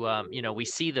as to, we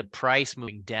see the price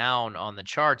moving down on the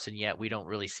charts, and yet we don't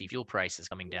really see fuel prices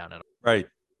coming down at all.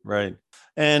 Right.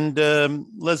 And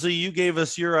Leslie, you gave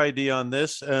us your idea on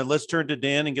this. Let's turn to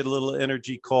Dan and get a little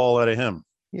energy call out of him.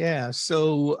 Yeah.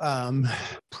 So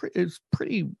it's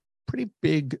pretty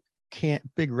big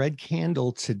red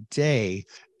candle today.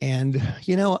 And,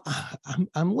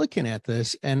 I'm looking at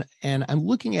this and I'm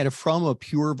looking at it from a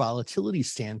pure volatility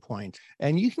standpoint.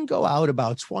 And you can go out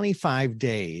about 25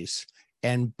 days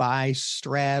and buy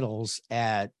straddles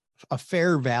at a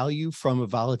fair value from a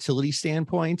volatility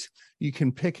standpoint. You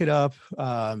can pick it up,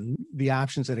 the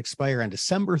options that expire on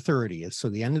December 30th. So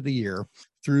the end of the year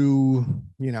through,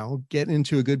 getting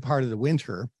into a good part of the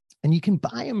winter. And you can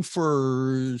buy them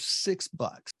for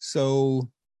 $6. So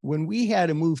when we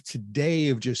had a move today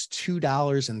of just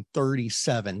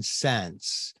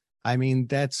 $2.37, I mean,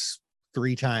 that's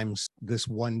 3 times this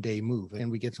one day move,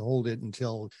 and we get to hold it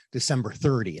until December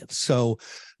 30th. So,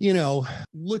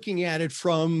 looking at it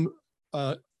from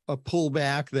a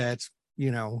pullback that's,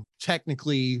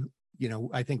 technically,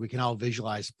 I think we can all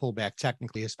visualize the pullback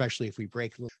technically, especially if we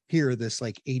break here, this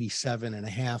like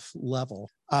 87.5 level.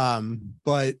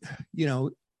 But,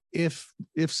 if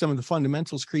some of the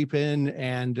fundamentals creep in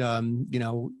and,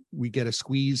 we get a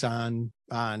squeeze on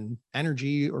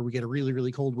energy, or we get a really,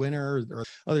 really cold winter or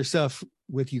other stuff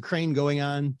with Ukraine going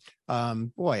on,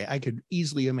 boy, I could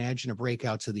easily imagine a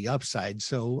breakout to the upside.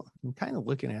 So I'm kind of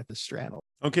looking at the straddle.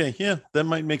 Okay, yeah, that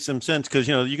might make some sense because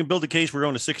you can build a case for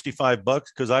going to $65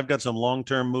 because I've got some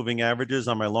long-term moving averages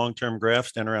on my long-term graph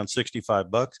stand around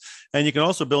 $65, and you can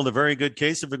also build a very good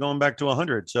case if we're going back to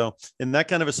 100. So in that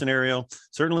kind of a scenario,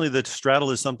 certainly the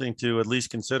straddle is something to at least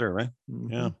consider, right?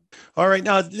 Mm-hmm. Yeah. All right,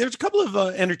 now there's a couple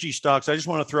of energy stocks I just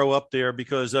want to throw up there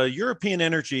because European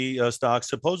energy stocks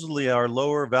supposedly are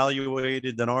lower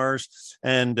valuated than ours,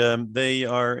 and they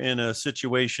are in a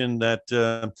situation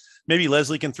that maybe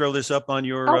Leslie can throw this up on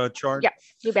your chart. Yeah,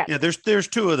 you bet. Yeah, there's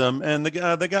two of them, and the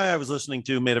guy I was listening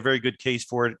to made a very good case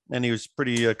for it, and he was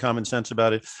pretty common sense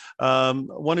about it.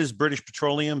 One is British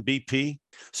Petroleum, BP.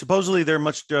 Supposedly they're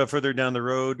much further down the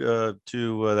road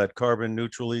to that carbon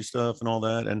neutrally stuff and all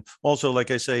that, and also,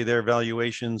 like I say, their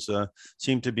valuations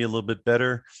seem to be a little bit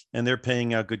better, and they're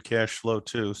paying out good cash flow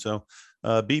too. So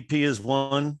BP is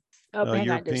one. Oh, hang on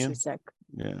European. just a sec.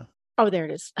 Yeah. Oh, there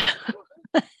it is.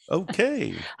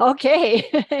 Okay.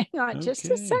 Okay. Hang on just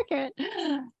a Okay. second.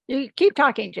 You keep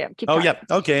talking, Jim. Keep Oh, talking.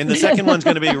 yeah. Okay. And the second one's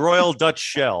going to be Royal Dutch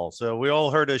Shell. So we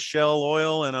all heard of Shell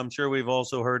Oil, and I'm sure we've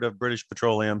also heard of British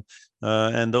Petroleum.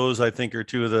 And those, I think, are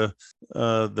two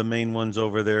of the main ones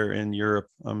over there in Europe.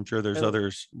 I'm sure there's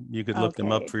others. You could look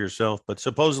them up Okay. for yourself. But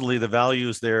supposedly the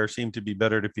values there seem to be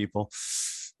better to people.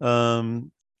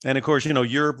 And of course,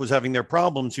 Europe was having their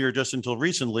problems here just until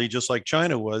recently, just like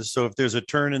China was. So if there's a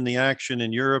turn in the action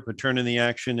in Europe, a turn in the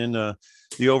action in the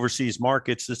overseas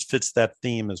markets, this fits that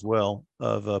theme as well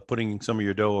of putting some of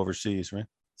your dough overseas, right?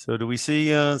 So do we see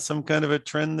some kind of a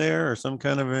trend there or some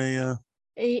kind of a...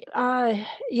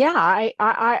 Yeah,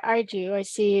 I do. I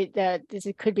see that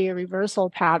it could be a reversal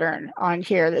pattern on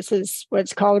here. This is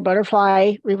what's called a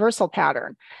butterfly reversal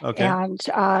pattern. Okay. And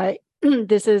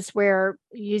this is where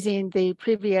using the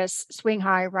previous swing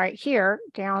high right here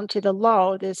down to the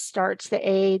low, this starts the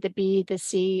A, the B, the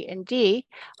C, and D.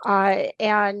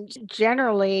 And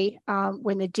generally,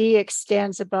 when the D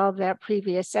extends above that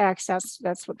previous X,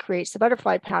 that's what creates the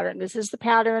butterfly pattern. This is the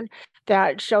pattern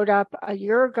that showed up a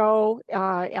year ago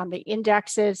on the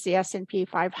indexes, the S&P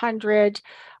 500.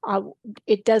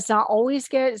 It does not always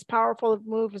get as powerful of a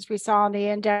move as we saw in the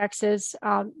indexes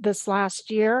this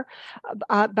last year,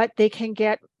 but they can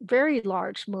get very large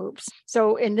moves.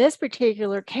 So in this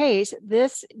particular case,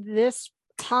 this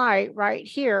high right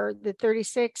here, the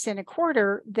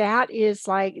 36.25, that is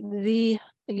like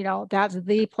that's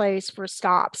the place for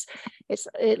stops.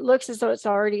 It looks as though it's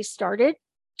already started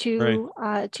to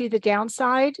the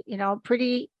downside.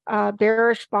 Pretty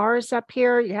bearish bars up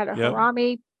here. You had a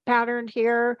Harami pattern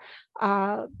here,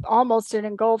 almost an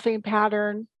engulfing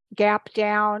pattern, gap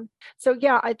down. So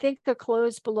yeah, I think the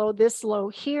close below this low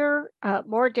here,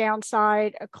 more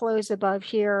downside, a close above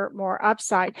here, more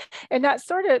upside. And that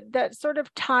sort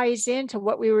of ties into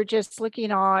what we were just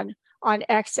looking on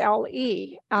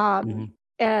XLE.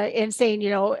 And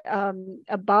saying,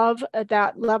 above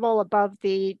that level, above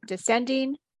the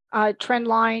descending trend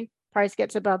line, price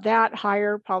gets above that,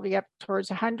 higher, probably up towards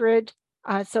 100.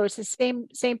 So it's the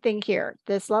same thing here,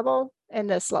 this level and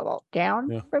this level,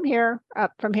 down from here,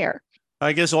 up from here.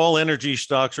 I guess all energy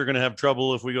stocks are going to have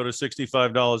trouble if we go to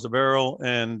 $65 a barrel,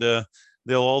 and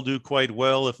they'll all do quite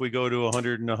well if we go to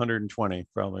 100 and 120,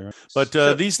 probably. Right? But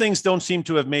these things don't seem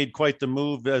to have made quite the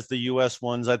move as the U.S.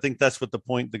 ones. I think that's what the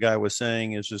point the guy was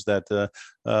saying is just that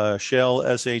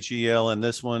Shell, SHEL, and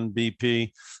this one,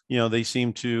 BP, they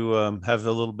seem to have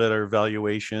a little better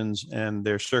valuations, and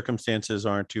their circumstances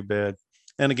aren't too bad.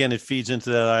 And again, it feeds into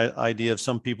that idea of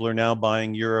some people are now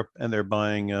buying Europe and they're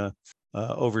buying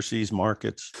overseas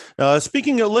markets.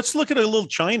 Speaking of, let's look at a little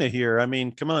China here. I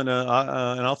mean, come on, and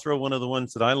I'll throw one of the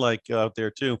ones that I like out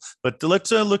there too. But let's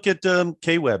look at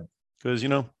KWeb because do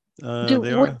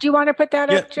you want to put that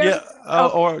up, Jim? Yeah.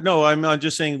 Or no, I'm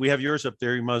just saying we have yours up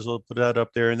there. You might as well put that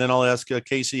up there, and then I'll ask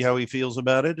Casey how he feels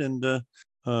about it, and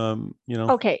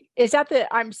Okay, is that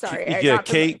I'm sorry.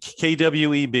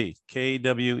 KWEB.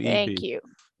 KWEB. Thank you.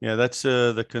 Yeah, that's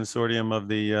the consortium of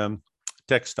the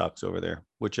tech stocks over there,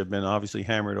 which have been obviously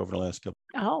hammered over the last couple.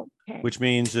 Oh, okay. Which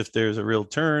means if there's a real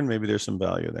turn, maybe there's some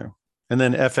value there. And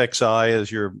then FXI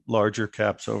is your larger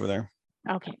caps over there.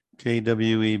 Okay.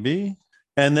 KWEB.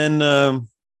 And then,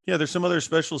 there's some other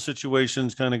special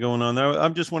situations kind of going on there.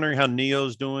 I'm just wondering how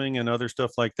NEO's doing and other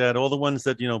stuff like that. All the ones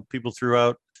that, people threw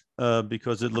out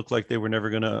because it looked like they were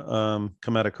never going to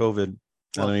come out of COVID.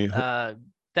 Well,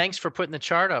 thanks for putting the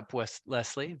chart up,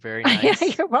 Leslie. Very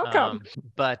nice. You're welcome.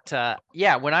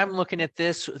 When I'm looking at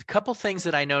this, a couple things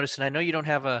that I noticed, and I know you don't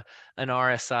have an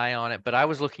RSI on it, but I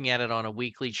was looking at it on a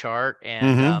weekly chart,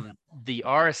 and the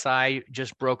RSI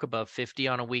just broke above 50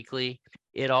 on a weekly.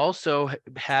 it also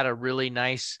had a really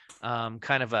nice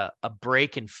kind of a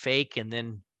break and fake and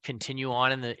then continue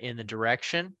on in the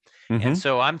direction. Mhm. And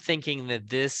so I'm thinking that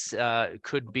this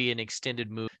could be an extended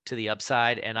move to the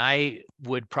upside, and I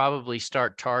would probably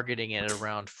start targeting it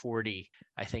around 40.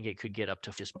 I think it could get up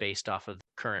to, just based off of the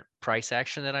current price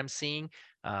action that I'm seeing.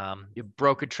 It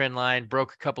broke a trend line,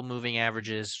 broke a couple moving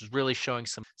averages, really showing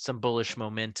some bullish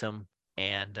momentum,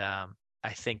 and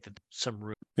I think that some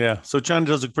room. Yeah, so China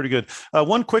does look pretty good.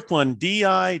 One quick one,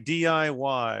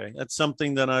 DIY. That's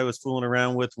something that I was fooling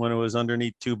around with when it was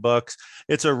underneath $2.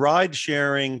 It's a ride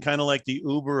sharing, kind of like the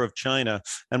Uber of China.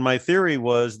 And my theory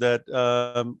was that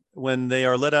when they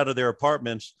are let out of their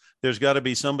apartments, there's got to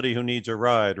be somebody who needs a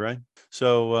ride, right?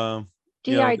 So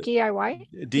DIY?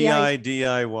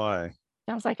 DIY.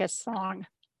 Sounds like a song.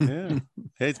 Yeah.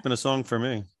 Hey, it's been a song for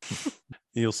me.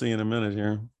 You'll see in a minute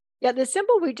here. Yeah, the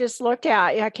symbol we just looked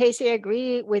at, yeah, Casey, I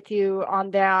agree with you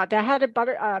on that. That had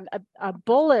a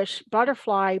bullish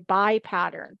butterfly buy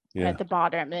pattern at the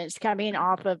bottom, and it's coming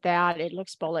off of that. It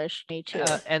looks bullish to me too.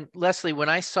 And Leslie, when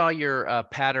I saw your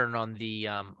pattern on the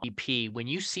EP, when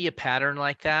you see a pattern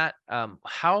like that,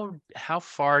 how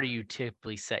far do you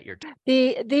typically set your?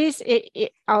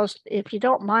 If you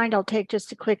don't mind, I'll take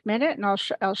just a quick minute and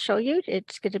I'll show you.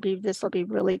 It's going to be, this will be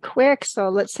really quick. So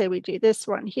let's say we do this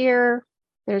one here.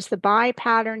 There's the buy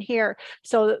pattern here.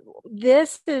 So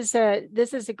this is a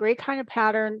great kind of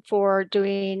pattern for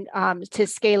doing to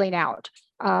scaling out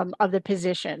of the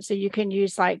position. So you can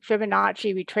use like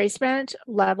Fibonacci retracement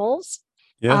levels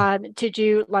to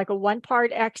do like a one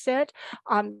part exit.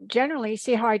 Generally,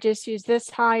 see how I just use this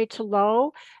high to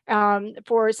low.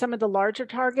 For some of the larger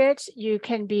targets, you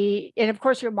can be, and of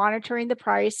course you're monitoring the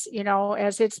price,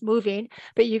 as it's moving,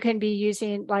 but you can be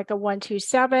using like a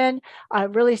 127,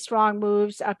 really strong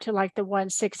moves up to like the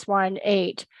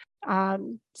 1618.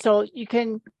 So you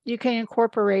can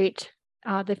incorporate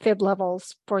the fib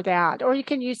levels for that, or you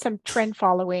can use some trend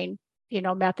following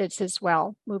methods as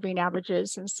well, moving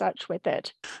averages and such with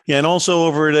it. Yeah, and also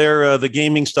over there, the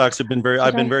gaming stocks have been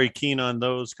I've been very keen on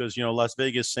those because Las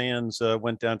Vegas Sands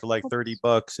went down to like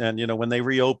 $30, and when they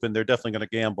reopen, they're definitely going to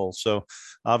gamble. So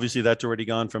obviously that's already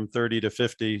gone from 30 to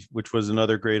 50, which was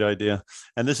another great idea.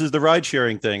 And this is the ride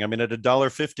sharing thing. I mean, at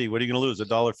 $1.50, what are you going to lose?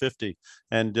 $1.50.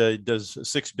 And does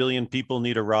 6 billion people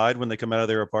need a ride when they come out of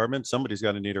their apartment? Somebody's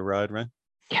got to need a ride, right?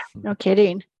 Yeah, no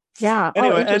kidding. Yeah.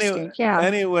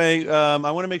 Anyway, I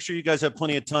want to make sure you guys have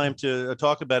plenty of time to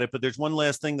talk about it, but there's one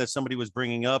last thing that somebody was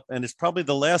bringing up, and it's probably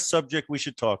the last subject we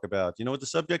should talk about. You know what the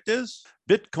subject is?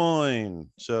 Bitcoin.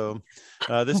 So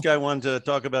this guy wanted to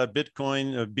talk about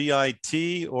Bitcoin,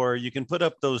 BIT, or you can put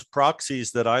up those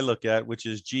proxies that I look at, which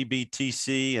is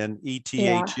GBTC and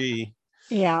ETHE,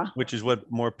 which is what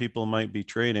more people might be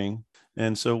trading.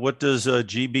 And so what does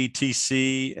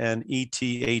GBTC and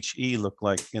ETHE look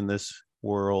like in this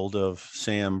world of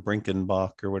Sam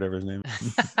Brinkenbach or whatever his name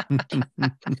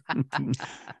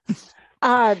is?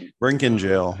 Brinken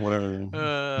jail,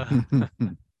 whatever.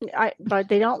 But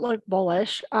they don't look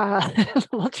bullish.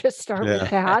 We'll just start with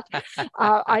that.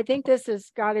 I think this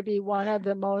has got to be one of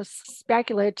the most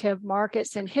speculative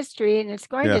markets in history, and it's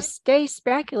going to stay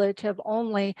speculative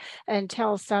only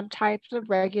until some types of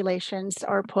regulations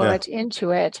are put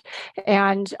into it.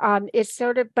 And it's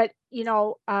sort of, but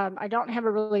I don't have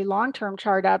a really long-term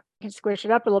chart up. I can squish it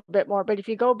up a little bit more, but if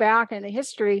you go back in the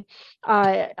history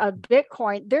of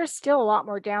Bitcoin, there's still a lot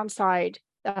more downside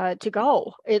to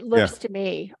go, it looks to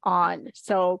me on.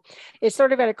 So it's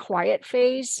sort of at a quiet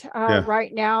phase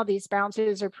right now. These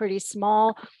bounces are pretty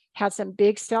small, had some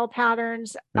big sell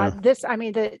patterns.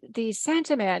 The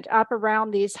sentiment up around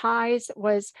these highs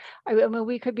was,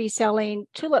 we could be selling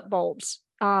tulip bulbs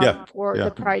for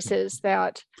the prices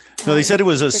that. No, they said it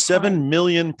was a 7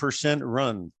 million%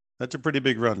 run. That's a pretty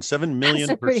big run. 7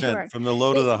 million% from the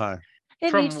low to the high.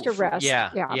 It needs to rest.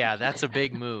 Yeah, that's a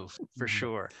big move for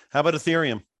sure. How about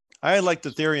Ethereum? I liked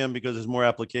Ethereum because there's more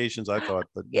applications, I thought.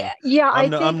 But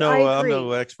I'm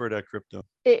no expert at crypto.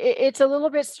 It's a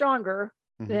little bit stronger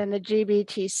than the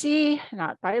GBTC,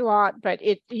 not by a lot, but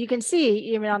you can see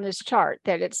even on this chart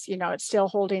that it's still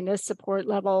holding this support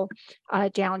level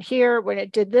down here. When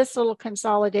it did this little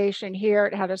consolidation here,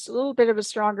 it had a little bit of a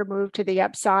stronger move to the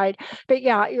upside. But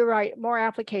yeah, you're right, more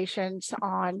applications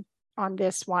on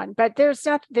this one, but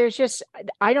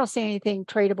I don't see anything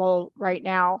tradable right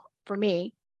now for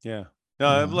me. Yeah.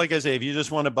 Like I say, if you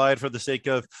just want to buy it for the sake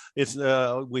of it's,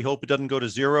 we hope it doesn't go to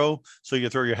zero. So you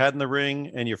throw your hat in the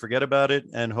ring and you forget about it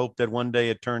and hope that one day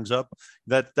it turns up.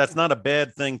 That's not a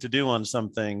bad thing to do on some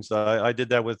things. I did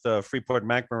that with Freeport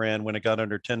McMoran when it got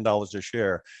under $10 a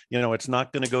share. It's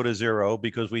not going to go to zero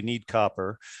because we need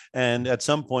copper. And at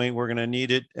some point we're going to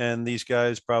need it. And these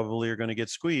guys probably are going to get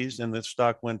squeezed. And the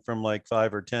stock went from like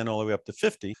 5 or 10 all the way up to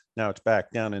 50. Now it's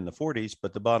back down in the 40s.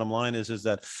 But the bottom line is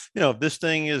that, if this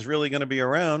thing is really going to be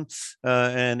around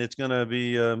and it's going to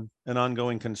be an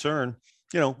ongoing concern,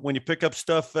 when you pick up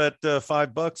stuff at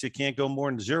 $5, you can't go more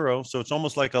than zero. So it's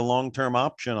almost like a long-term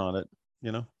option on it.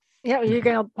 Yeah, you're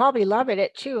gonna probably love it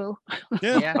at 2.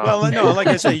 Yeah. Well, no, like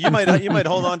I say, you might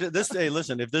hold on to this. Hey,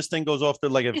 listen, if this thing goes off to,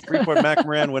 like, if Freeport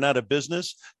McMoran went out of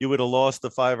business, you would have lost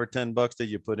the $5 or $10 that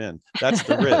you put in. That's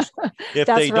the risk. If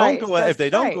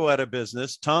they don't go out of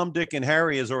business, Tom, Dick, and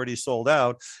Harry has already sold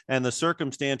out, and the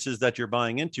circumstances that you're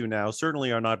buying into now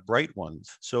certainly are not bright ones.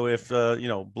 So if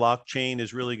blockchain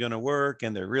is really going to work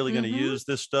and they're really going to use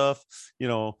this stuff,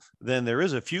 then there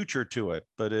is a future to it.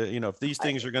 But if these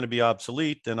things are going to be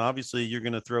obsolete, then obviously you're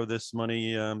going to throw this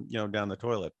money down the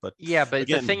toilet. But again,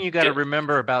 the thing you got to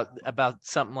remember about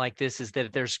something like this is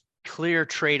that there's clear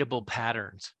tradable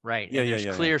patterns, right? And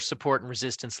there's clear support and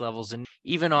resistance levels. And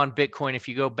even on Bitcoin, if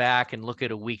you go back and look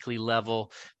at a weekly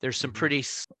level, there's some pretty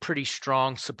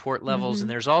strong support levels. And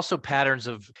there's also patterns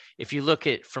of, if you look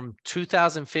at from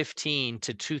 2015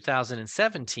 to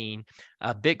 2017,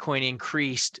 Bitcoin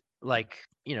increased like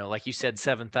you said,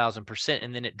 7,000%,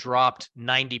 and then it dropped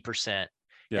 90%.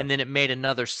 Yeah. And then it made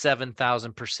another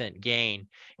 7,000% gain.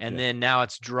 And then now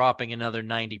it's dropping another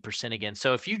 90% again.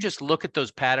 So if you just look at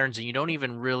those patterns and you don't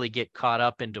even really get caught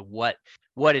up into what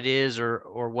it is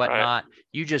or whatnot,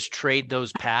 you just trade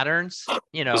those patterns,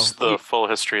 This is the full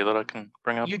history that I can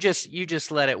bring up. You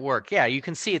just let it work. Yeah, you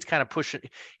can see it's kind of pushing.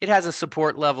 It has a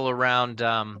support level around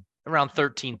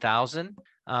 13,000.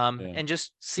 And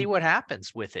just see what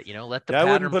happens with it. Let the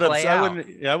pattern play out.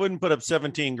 I wouldn't put up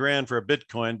 17 grand for a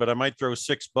Bitcoin, but I might throw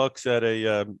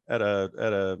 $6 at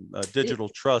a digital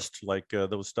trust like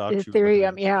those stocks.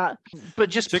 Ethereum, yeah. But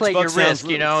just play your risk.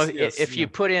 If you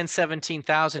put in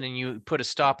 17,000 and you put a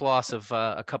stop loss of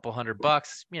a couple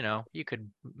 $100, you could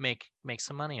make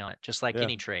some money on it, just like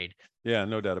any trade. Yeah,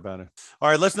 no doubt about it. All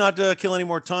right, let's not kill any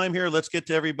more time here. Let's get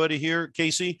to everybody here.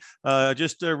 Casey,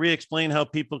 just re-explain how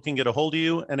people can get a hold of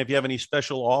you. And if you have any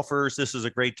special offers, this is a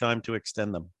great time to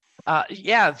extend them.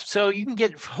 So you can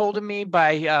get hold of me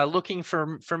by looking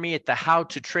for me at the How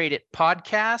to Trade It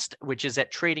podcast, which is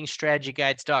at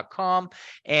tradingstrategyguides.com.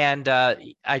 And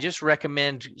I just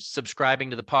recommend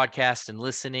subscribing to the podcast and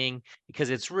listening,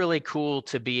 because it's really cool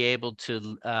to be able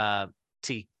to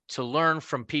learn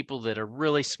from people that are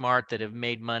really smart, that have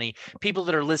made money. People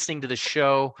that are listening to the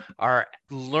show are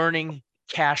learning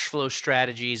cash flow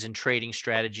strategies and trading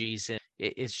strategies. And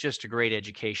it's just a great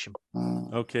education.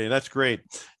 Okay, that's great.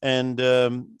 And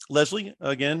Leslie,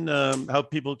 again, how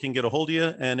people can get a hold of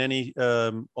you and any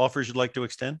offers you'd like to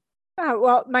extend?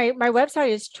 Well, my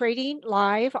website is Trading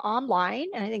Live Online,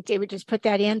 and I think David just put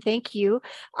that in. Thank you.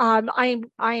 I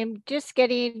am just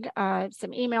getting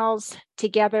some emails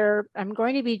together. I'm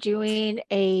going to be doing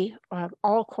a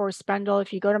all course bundle.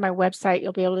 If you go to my website,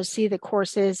 you'll be able to see the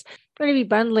courses. I'm going to be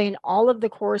bundling all of the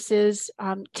courses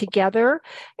together,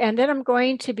 and then I'm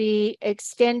going to be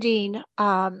extending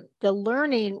the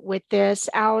learning with this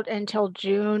out until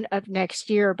June of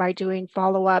next year by doing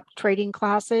follow-up trading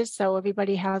classes. So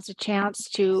everybody has a chance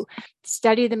to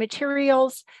study the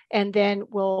materials, and then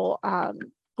we'll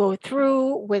go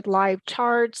through with live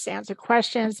charts, answer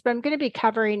questions. But I'm going to be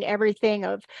covering everything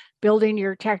of building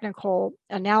your technical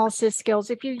analysis skills.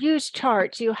 If you use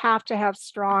charts, you have to have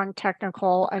strong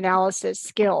technical analysis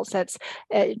skills. That's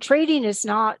trading is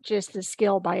not just the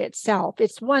skill by itself.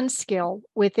 It's one skill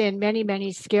within many,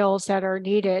 many skills that are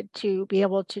needed to be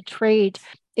able to trade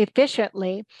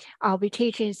efficiently. I'll be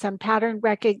teaching some pattern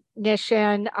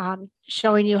recognition,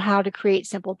 showing you how to create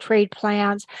simple trade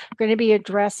plans. I'm going to be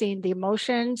addressing the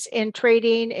emotions in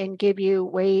trading and give you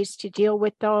ways to deal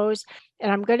with those.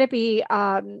 And I'm going to be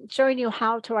showing you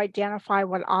how to identify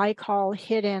what I call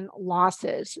hidden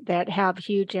losses that have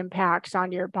huge impacts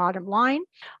on your bottom line.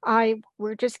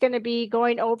 We're just going to be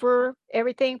going over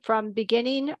everything from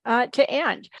beginning to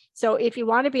end. So if you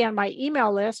want to be on my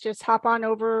email list, just hop on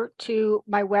over to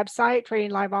my website,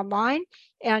 Trading Live Online,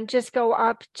 and just go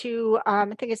up to, I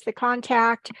think it's the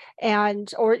contact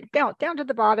or down to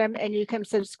the bottom, and you can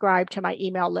subscribe to my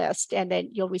email list, and then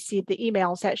you'll receive the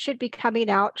emails that should be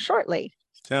coming out shortly.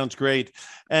 Sounds great.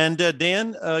 And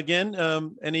Dan, again, how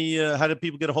do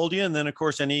people get a hold of you? And then, of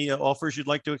course, any offers you'd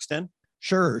like to extend?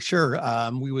 Sure.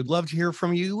 We would love to hear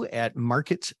from you at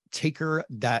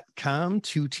markettaker.com,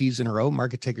 2 T's in a row,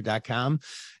 markettaker.com.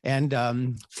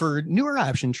 And for newer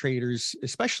option traders,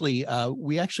 especially,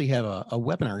 we actually have a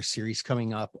webinar series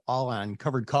coming up all on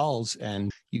covered calls,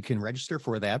 and you can register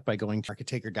for that by going to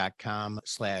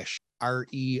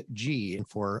markettaker.com/REG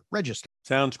for register.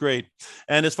 Sounds great.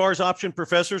 And as far as Option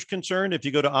Professor is concerned, if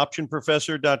you go to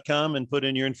optionprofessor.com and put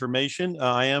in your information,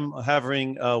 I am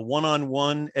having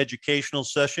one-on-one educational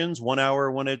sessions, 1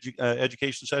 hour,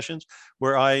 education sessions,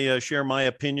 where I share my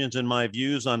opinions and my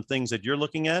views on things that you're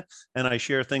looking at, and I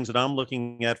share things that I'm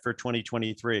looking at for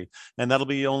 2023. And that'll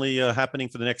be only happening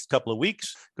for the next couple of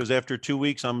weeks, because after 2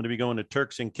 weeks, I'm going to be going to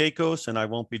Turks and Caicos, and I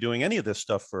won't be doing any of this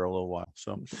stuff for a little while.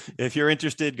 So if you're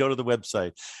interested, go to the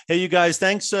website. Hey, you guys,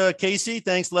 thanks, Casey.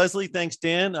 Thanks, Leslie. Thanks,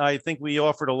 Dan. I think we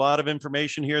offered a lot of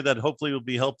information here that hopefully will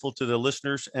be helpful to the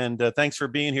listeners. And thanks for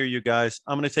being here, you guys.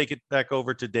 I'm going to take it back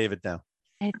over to David now.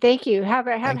 And thank you. Have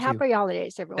Thank you. happy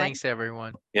holidays, everyone. Thanks,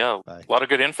 everyone. Yeah, Bye. a lot of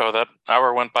good info. That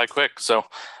hour went by quick. So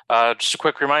just a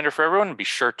quick reminder for everyone, be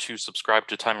sure to subscribe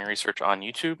to Timing Research on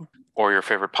YouTube or your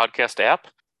favorite podcast app.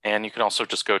 And you can also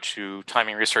just go to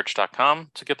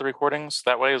timingresearch.com to get the recordings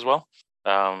that way as well.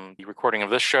 The recording of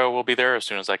this show will be there as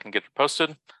soon as I can get it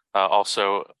posted.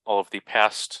 Also, all of the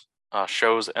past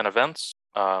shows and events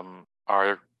are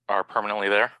permanently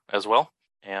there as well.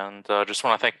 And just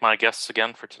want to thank my guests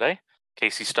again for today.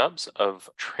 Casey Stubbs of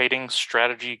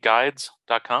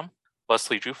TradingStrategyGuides.com,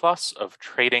 Leslie Juflas of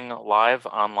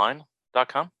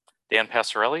TradingLiveOnline.com, Dan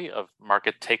Passarelli of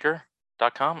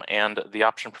MarketTaker.com, and the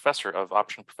Option Professor of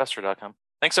OptionProfessor.com.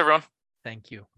 Thanks, everyone. Thank you.